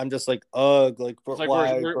 I'm just like, ugh. Like, it's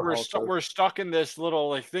like we're stuck in this little,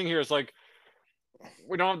 like, thing here. It's like...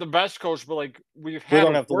 We don't have the best coach, but like we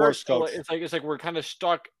don't have the worst coach. It's like we're kind of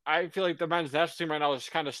stuck. I feel like the men's national team right now is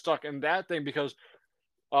kind of stuck in that thing because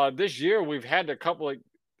this year we've had a couple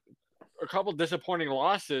disappointing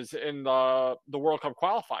losses in the World Cup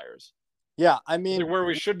qualifiers. Yeah, I mean, where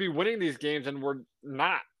we should be winning these games and we're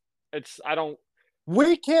not.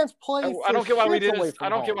 We can't play. I don't get why we didn't. I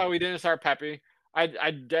don't get why we didn't start Pepe.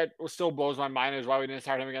 That still blows my mind is why we didn't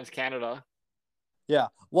start him against Canada. Yeah,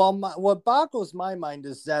 well, what boggles my mind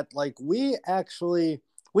is that like we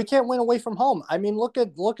can't win away from home. I mean, look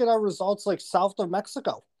at our results like south of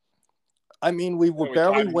Mexico. I mean, we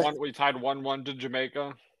barely win. We tied 1-1 to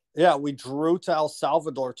Jamaica. Yeah, we drew to El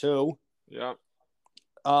Salvador too. Yeah.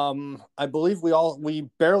 I believe we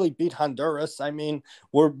barely beat Honduras. I mean,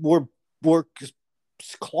 we're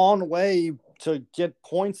clawing away to get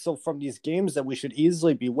points from these games that we should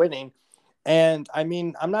easily be winning. And I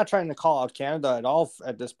mean, I'm not trying to call out Canada at all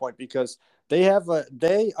at this point because they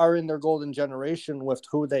are in their golden generation with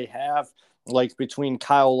who they have, like between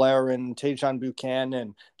Kyle Larin, Tajon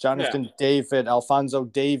Buchanan, Jonathan David, Alphonso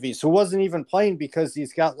Davies, who wasn't even playing because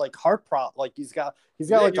he's got like heart like he's got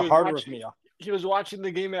like a heart arrhythmia. He was watching the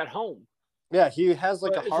game at home. Yeah, he has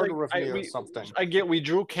like a heart arrhythmia or something. I get we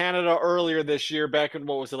drew Canada earlier this year back in,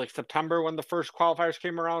 what was it, like September when the first qualifiers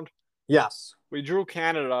came around? Yes. We drew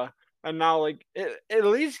Canada. And now, like, at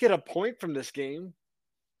least get a point from this game.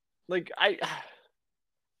 Like,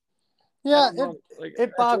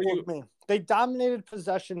 it boggled me. They dominated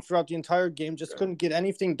possession throughout the entire game, just couldn't get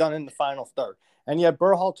anything done in the final third. And yet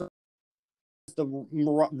Berhalter has the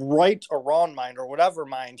right or wrong mind or whatever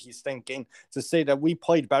mind he's thinking to say that we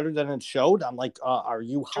played better than it showed. I'm like, are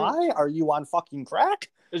you high? Are you on fucking crack?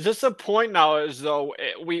 Is this a point now as though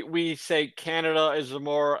we say Canada is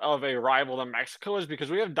more of a rival than Mexico is because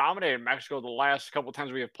we have dominated Mexico the last couple of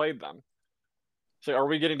times we have played them? So are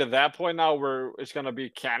we getting to that point now where it's going to be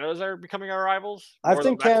Canada's that are becoming our rivals? I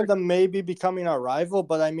think Canada may be becoming our rival,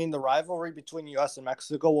 but I mean the rivalry between U.S. and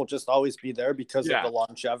Mexico will just always be there because of the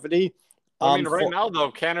longevity. I mean, right now, though,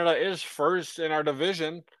 Canada is first in our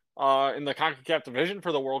division, in the CONCACAF division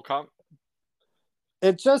for the World Cup.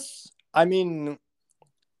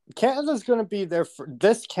 Canada's going to be there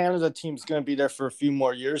this Canada team's going to be there for a few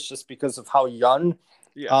more years just because of how young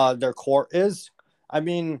their core is. I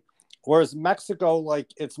mean, whereas Mexico,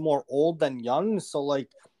 like, it's more old than young. So, like,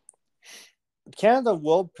 Canada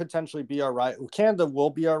will potentially be our rival. Canada will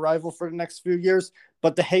be our rival for the next few years,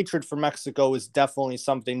 but the hatred for Mexico is definitely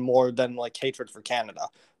something more than like hatred for Canada.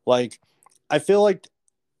 Like, I feel like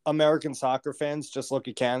American soccer fans just look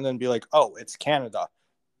at Canada and be like, "Oh, it's Canada.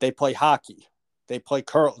 They play hockey, they play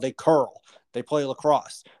curl, they play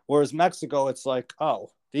lacrosse." Whereas Mexico, it's like,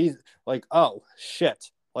 "Oh, these like, oh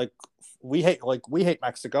shit, we hate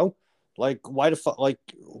Mexico. Like, why the fuck? Like,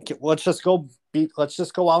 let's just go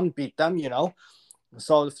out and beat them, you know."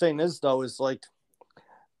 So the thing is, though, is like,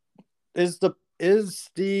 is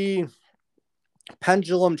the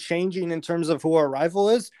pendulum changing in terms of who our rival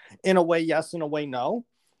is? In a way, yes. In a way, no.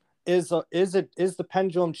 Is the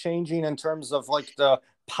pendulum changing in terms of like the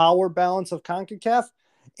power balance of CONCACAF?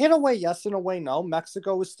 In a way, yes. In a way, no.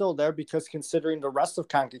 Mexico is still there because considering the rest of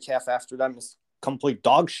CONCACAF after them is complete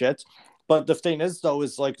dog shit. But the thing is, though,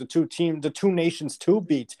 is like the two nations to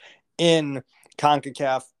beat in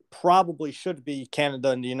CONCACAF probably should be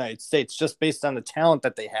Canada and the United States, just based on the talent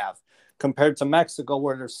that they have compared to Mexico,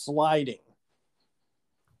 where they're sliding.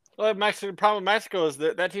 Well, Mexico problem with Mexico is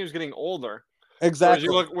that team's getting older. Exactly.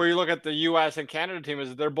 Whereas you look at the U.S. and Canada team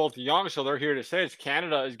is they're both young, so they're here to stay. It's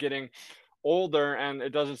Canada is getting older, and it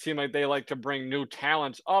doesn't seem like they like to bring new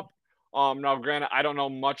talents up. Now, granted, I don't know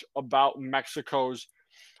much about Mexico's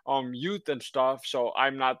youth and stuff, so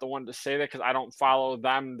I'm not the one to say that because I don't follow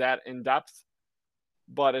them that in depth.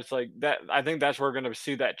 But it's like that. I think that's where we're going to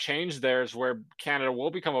see that change. There is where Canada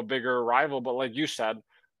will become a bigger rival. But like you said,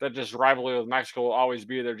 that just rivalry with Mexico will always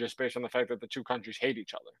be there, just based on the fact that the two countries hate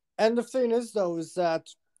each other. And the thing is, though, is that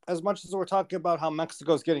as much as we're talking about how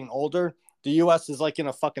Mexico's getting older, the U.S. is like in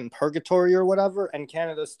a fucking purgatory or whatever, and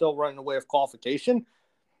Canada's still running away with qualification.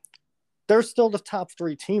 They're still the top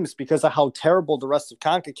three teams because of how terrible the rest of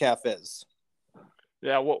CONCACAF is.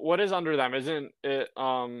 Yeah, what is under them? Isn't it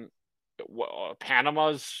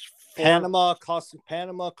Panama's Panama,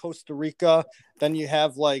 Costa Rica. Then you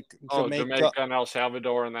have like Jamaica and El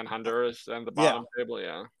Salvador, and then Honduras and the bottom table.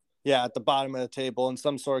 Yeah, at the bottom of the table in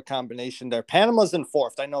some sort of combination there. Panama's in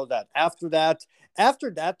fourth. I know that. After that,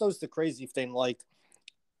 though, the crazy thing. Like,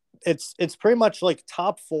 it's pretty much like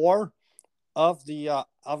top four of the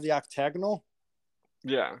octagonal.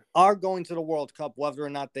 Yeah, are going to the World Cup, whether or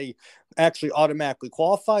not they actually automatically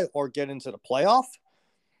qualify or get into the playoff.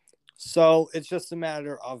 So it's just a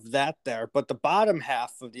matter of that there. But the bottom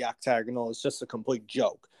half of the octagonal is just a complete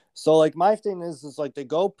joke. So like my thing is like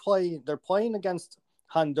they're playing against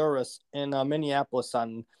Honduras in Minneapolis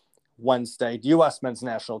on Wednesday, the U.S. men's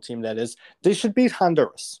national team, that is. They should beat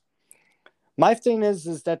Honduras. My thing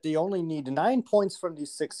is that they only need 9 points from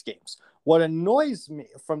these 6 games. What annoys me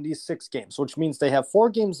from these 6 games, which means they have 4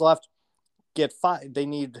 games left, get 5. They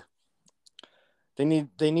need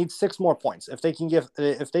 6 more points. If they can give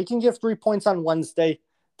 3 points on Wednesday,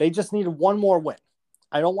 they just need 1 more win.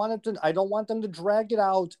 I don't want them to drag it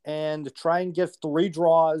out and try and get 3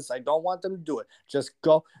 draws. I don't want them to do it. Just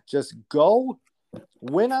go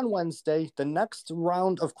win on Wednesday. The next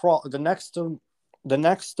round of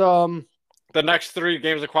the next 3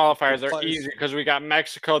 games of qualifiers are easy because we got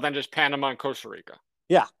Mexico, then just Panama and Costa Rica.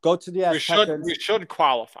 Yeah, go to the Azteca. We should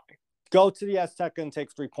qualify. Go to the Azteca and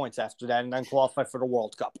take 3 points after that, and then qualify for the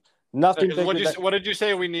World Cup. Nothing. What did you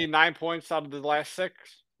say? We need 9 points out of the last 6.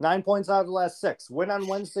 9 points out of the last 6. Win on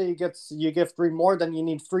Wednesday, you get 3 more. Then you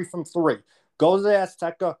need 3 from 3. Go to the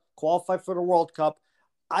Azteca, qualify for the World Cup.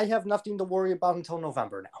 I have nothing to worry about until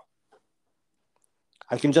November now.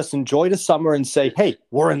 I can just enjoy the summer and say, "Hey,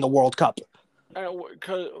 we're in the World Cup."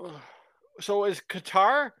 So is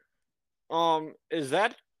Qatar? Is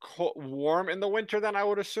that warm in the winter? Then I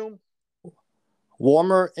would assume.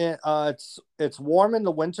 Warmer. It's warm in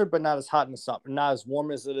the winter, but not as hot in the summer. Not as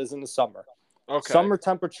warm as it is in the summer. Okay. Summer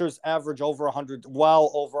temperatures average over 100,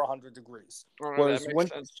 well over 100 degrees. Right, whereas that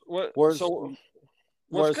makes sense. What's going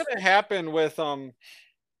to happen with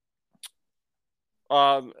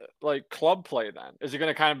like club play then? Is it going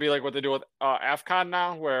to kind of be like what they do with AFCON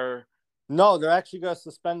now, where? No, they're actually going to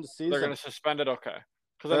suspend the season. They're going to suspend it, okay?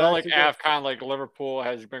 Because I know like AFCON, like Liverpool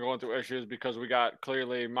has been going through issues because we got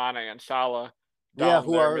clearly Mane and Salah down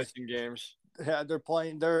there missing games. Yeah, they're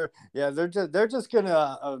playing. They're just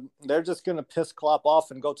gonna piss Klopp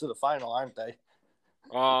off and go to the final, aren't they?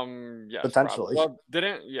 Yes, potentially. Well,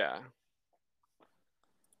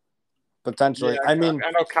 potentially. Yeah, I mean,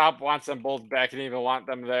 I know Klopp wants them both back and even want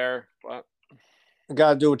them there, but you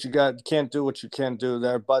gotta do what you got. Can't do what you can't do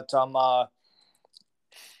there. But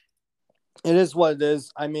it is what it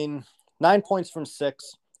is. I mean, 9 points from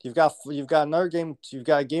 6. You've got another game. You've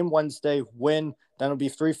got a game Wednesday. Win. Then it'll be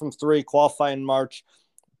 3 from 3. Qualify in March.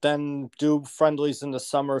 then do friendlies in the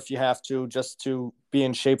summer if you have to, just to be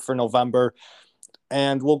in shape for November.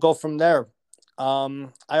 And we'll go from there. I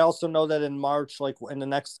also know that in March, like in the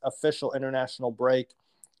next official international break,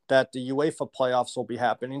 that the UEFA playoffs will be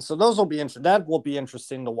happening. So those will be that will be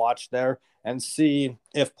interesting to watch there and see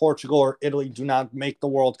if Portugal or Italy do not make the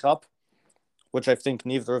World Cup, which I think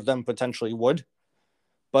neither of them potentially would.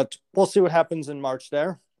 But we'll see what happens in March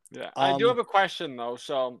there. Yeah, I do have a question though.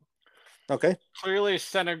 So okay, clearly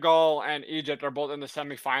Senegal and Egypt are both in the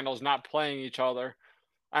semifinals, not playing each other.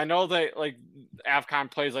 I know that like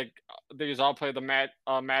AFCON plays like these all play the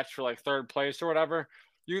match for like third place or whatever.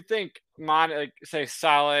 You think Mane, like say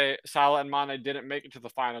Salah and Mane didn't make it to the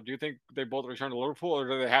final? Do you think they both return to Liverpool, or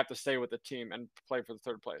do they have to stay with the team and play for the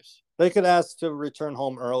third place? They could ask to return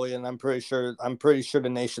home early, and I'm pretty sure the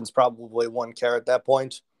nations probably wouldn't care at that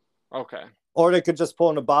point. Okay. Or they could just pull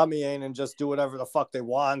an Aubameyang and just do whatever the fuck they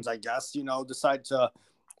want. I guess decide to,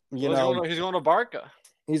 he's going to Barca.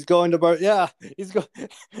 He's going to Barca. Yeah, he's going.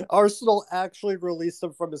 Arsenal actually released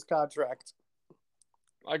him from his contract.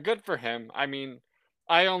 Good for him. I mean,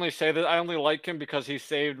 I only say that I only like him because he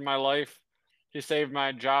saved my life. He saved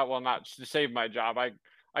my job. Well, not saved my job.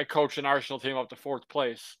 I coached an Arsenal team up to 4th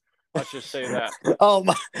place. Let's just say that. Oh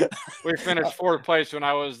my! We finished 4th place when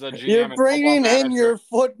I was the GM. You're bringing in your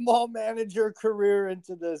football manager career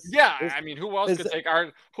into this. Yeah, I mean, who else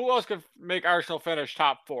could make Arsenal finish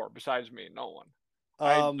top 4 besides me? No one.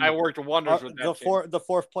 I worked wonders with that team. The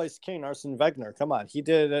 4th place king, Arsene Wenger. Come on, he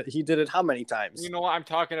did it how many times? You know what? I'm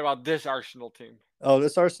talking about this Arsenal team. Oh,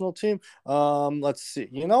 this Arsenal team. Let's see.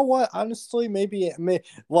 You know what? Honestly,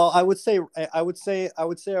 well, I would say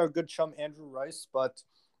our good chum Andrew Rice, but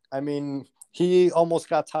I mean, he almost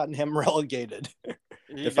got Tottenham relegated.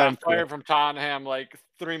 He got fired from Tottenham like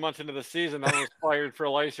 3 months into the season. Then was fired for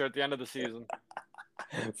Leicester at the end of the season.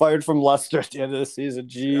 Fired from Leicester at the end of the season.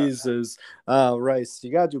 Jesus. Rice,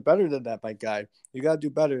 you gotta do better than that, my guy. You gotta do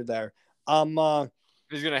better there.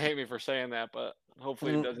 He's gonna hate me for saying that, but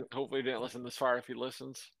hopefully he doesn't. Hopefully he didn't listen this far if he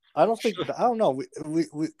listens. I don't know. We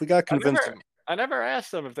gotta convince him. I never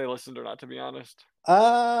asked them if they listened or not, to be honest.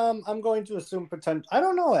 I'm going to assume potential. I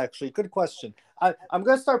don't know, actually. Good question. I'm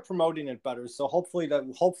going to start promoting it better. So hopefully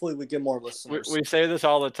we get more listeners. We say this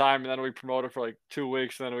all the time, and then we promote it for like 2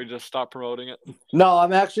 weeks, and then we just stop promoting it. No,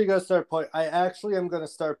 I'm actually going to start am going to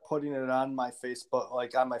start putting it on my Facebook,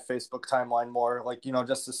 like on my Facebook timeline more, like,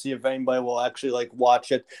 just to see if anybody will actually like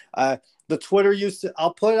watch it. The Twitter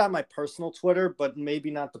I'll put it on my personal Twitter, but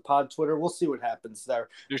maybe not the pod Twitter. We'll see what happens there.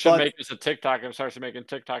 You should make this a TikTok and start making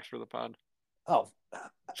TikToks for the pod. Oh,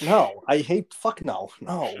 no, I hate no.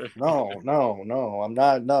 I'm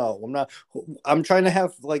not. I'm trying to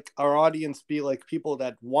have like our audience be like people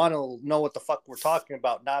that want to know what the fuck we're talking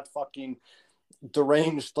about, not fucking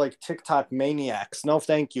deranged like TikTok maniacs. No,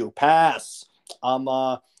 thank you. Pass.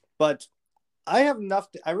 But I have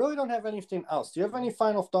nothing. I really don't have anything else. Do you have any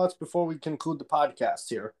final thoughts before we conclude the podcast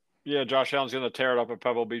here? Yeah, Josh Allen's going to tear it up at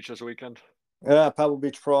Pebble Beach this weekend. Yeah, Pebble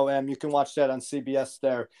Beach Pro-Am. You can watch that on CBS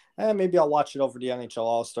there. And maybe I'll watch it over the NHL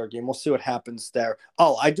All-Star game. We'll see what happens there.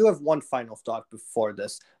 Oh, I do have one final thought before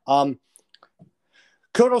this.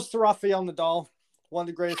 Kudos to Rafael Nadal, one of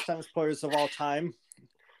the greatest tennis players of all time.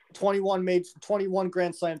 21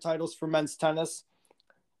 Grand Slam titles for men's tennis.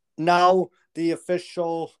 Now the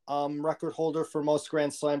official record holder for most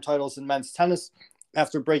Grand Slam titles in men's tennis,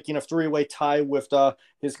 after breaking a 3-way tie with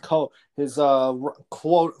his quote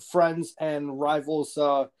friends and rivals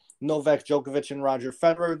Novak Djokovic and Roger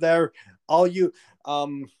Federer. There, all you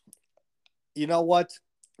know what?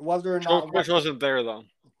 Whether or not Djokovic wasn't there though.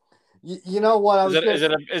 You know what?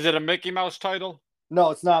 Is it a Mickey Mouse title?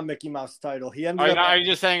 No, it's not a Mickey Mouse title. Are you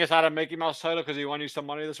just saying it's not a Mickey Mouse title because he won you some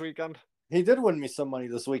money this weekend? He did win me some money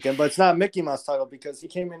this weekend, but it's not a Mickey Mouse title because he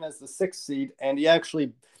came in as the 6th seed and he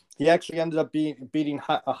actually ended up beating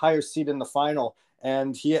a higher seed in the final,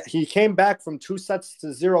 and he came back from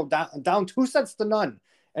 2-0 down 2-0,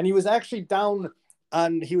 and he was actually down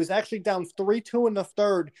 3-2 in the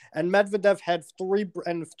third, and Medvedev had three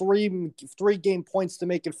game points to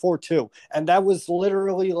make it 4-2, and that was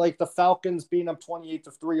literally like the Falcons being up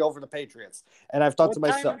 28-3 over the Patriots. And I've thought to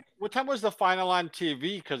myself, what time was the final on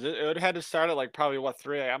TV? Because it had to start at like probably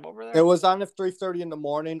 3 a.m. over there. It was on at 3:30 in the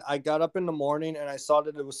morning. I got up in the morning and I saw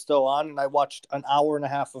that it was still on, and I watched an hour and a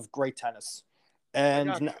half of great tennis,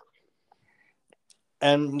 and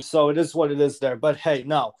so it is what it is there. But hey,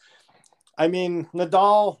 no. I mean,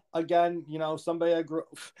 Nadal, again, somebody I've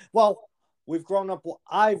grown up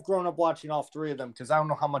watching all 3 of them because I don't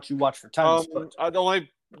know how much you watch for tennis.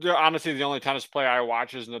 Honestly, the only tennis player I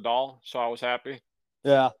watch is Nadal, so I was happy.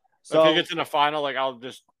 Yeah. So if he gets in the final, like I'll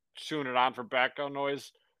just tune it on for background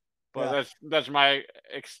noise. But Yeah. that's my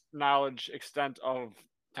knowledge extent of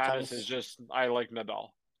tennis is just I like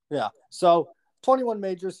Nadal. Yeah. So 21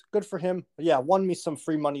 majors, good for him. Yeah, won me some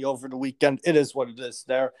free money over the weekend. It is what it is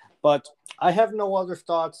there. But I have no other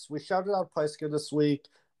thoughts. We shouted out Peisker this week.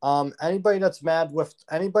 Anybody that's mad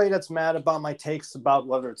about my takes about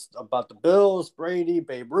whether it's about the Bills, Brady,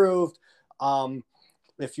 Babe Ruth,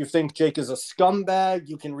 if you think Jake is a scumbag,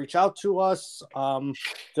 you can reach out to us.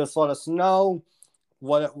 Just let us know.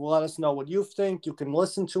 Let us know what you think. You can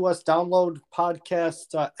listen to us, download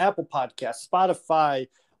podcasts, Apple Podcasts, Spotify,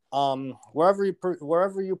 wherever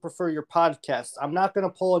you prefer your podcast. I'm not going to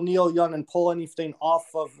pull a Neil Young and pull anything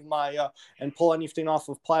off of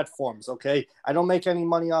platforms. Okay, I don't make any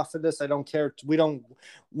money off of this. I don't care. We don't.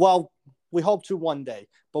 Well, we hope to one day,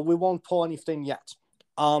 but we won't pull anything yet.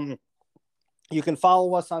 You can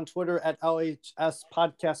follow us on Twitter at LHS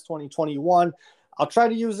Podcast 2021. I'll try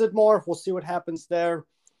to use it more. We'll see what happens there.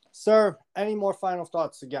 Sir, any more final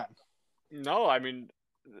thoughts again? No, I mean,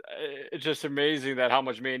 it's just amazing that how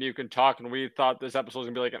much me and you can talk, and we thought this episode was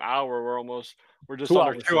gonna be like an hour. We're just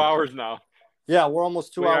under 2 hours now. Yeah, we're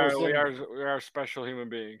almost 2 hours in. We are special human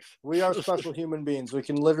beings. We are special human beings. We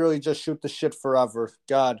can literally just shoot the shit forever.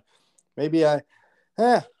 God, maybe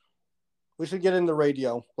we should get in the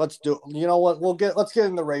radio. Let's do it. You know what? Let's get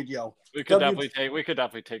in the radio. We could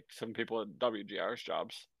definitely take some people at WGR's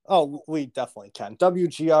jobs. Oh, we definitely can.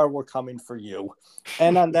 WGR, we're coming for you.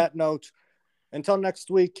 And on that note, until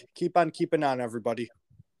next week, keep on keeping on, everybody.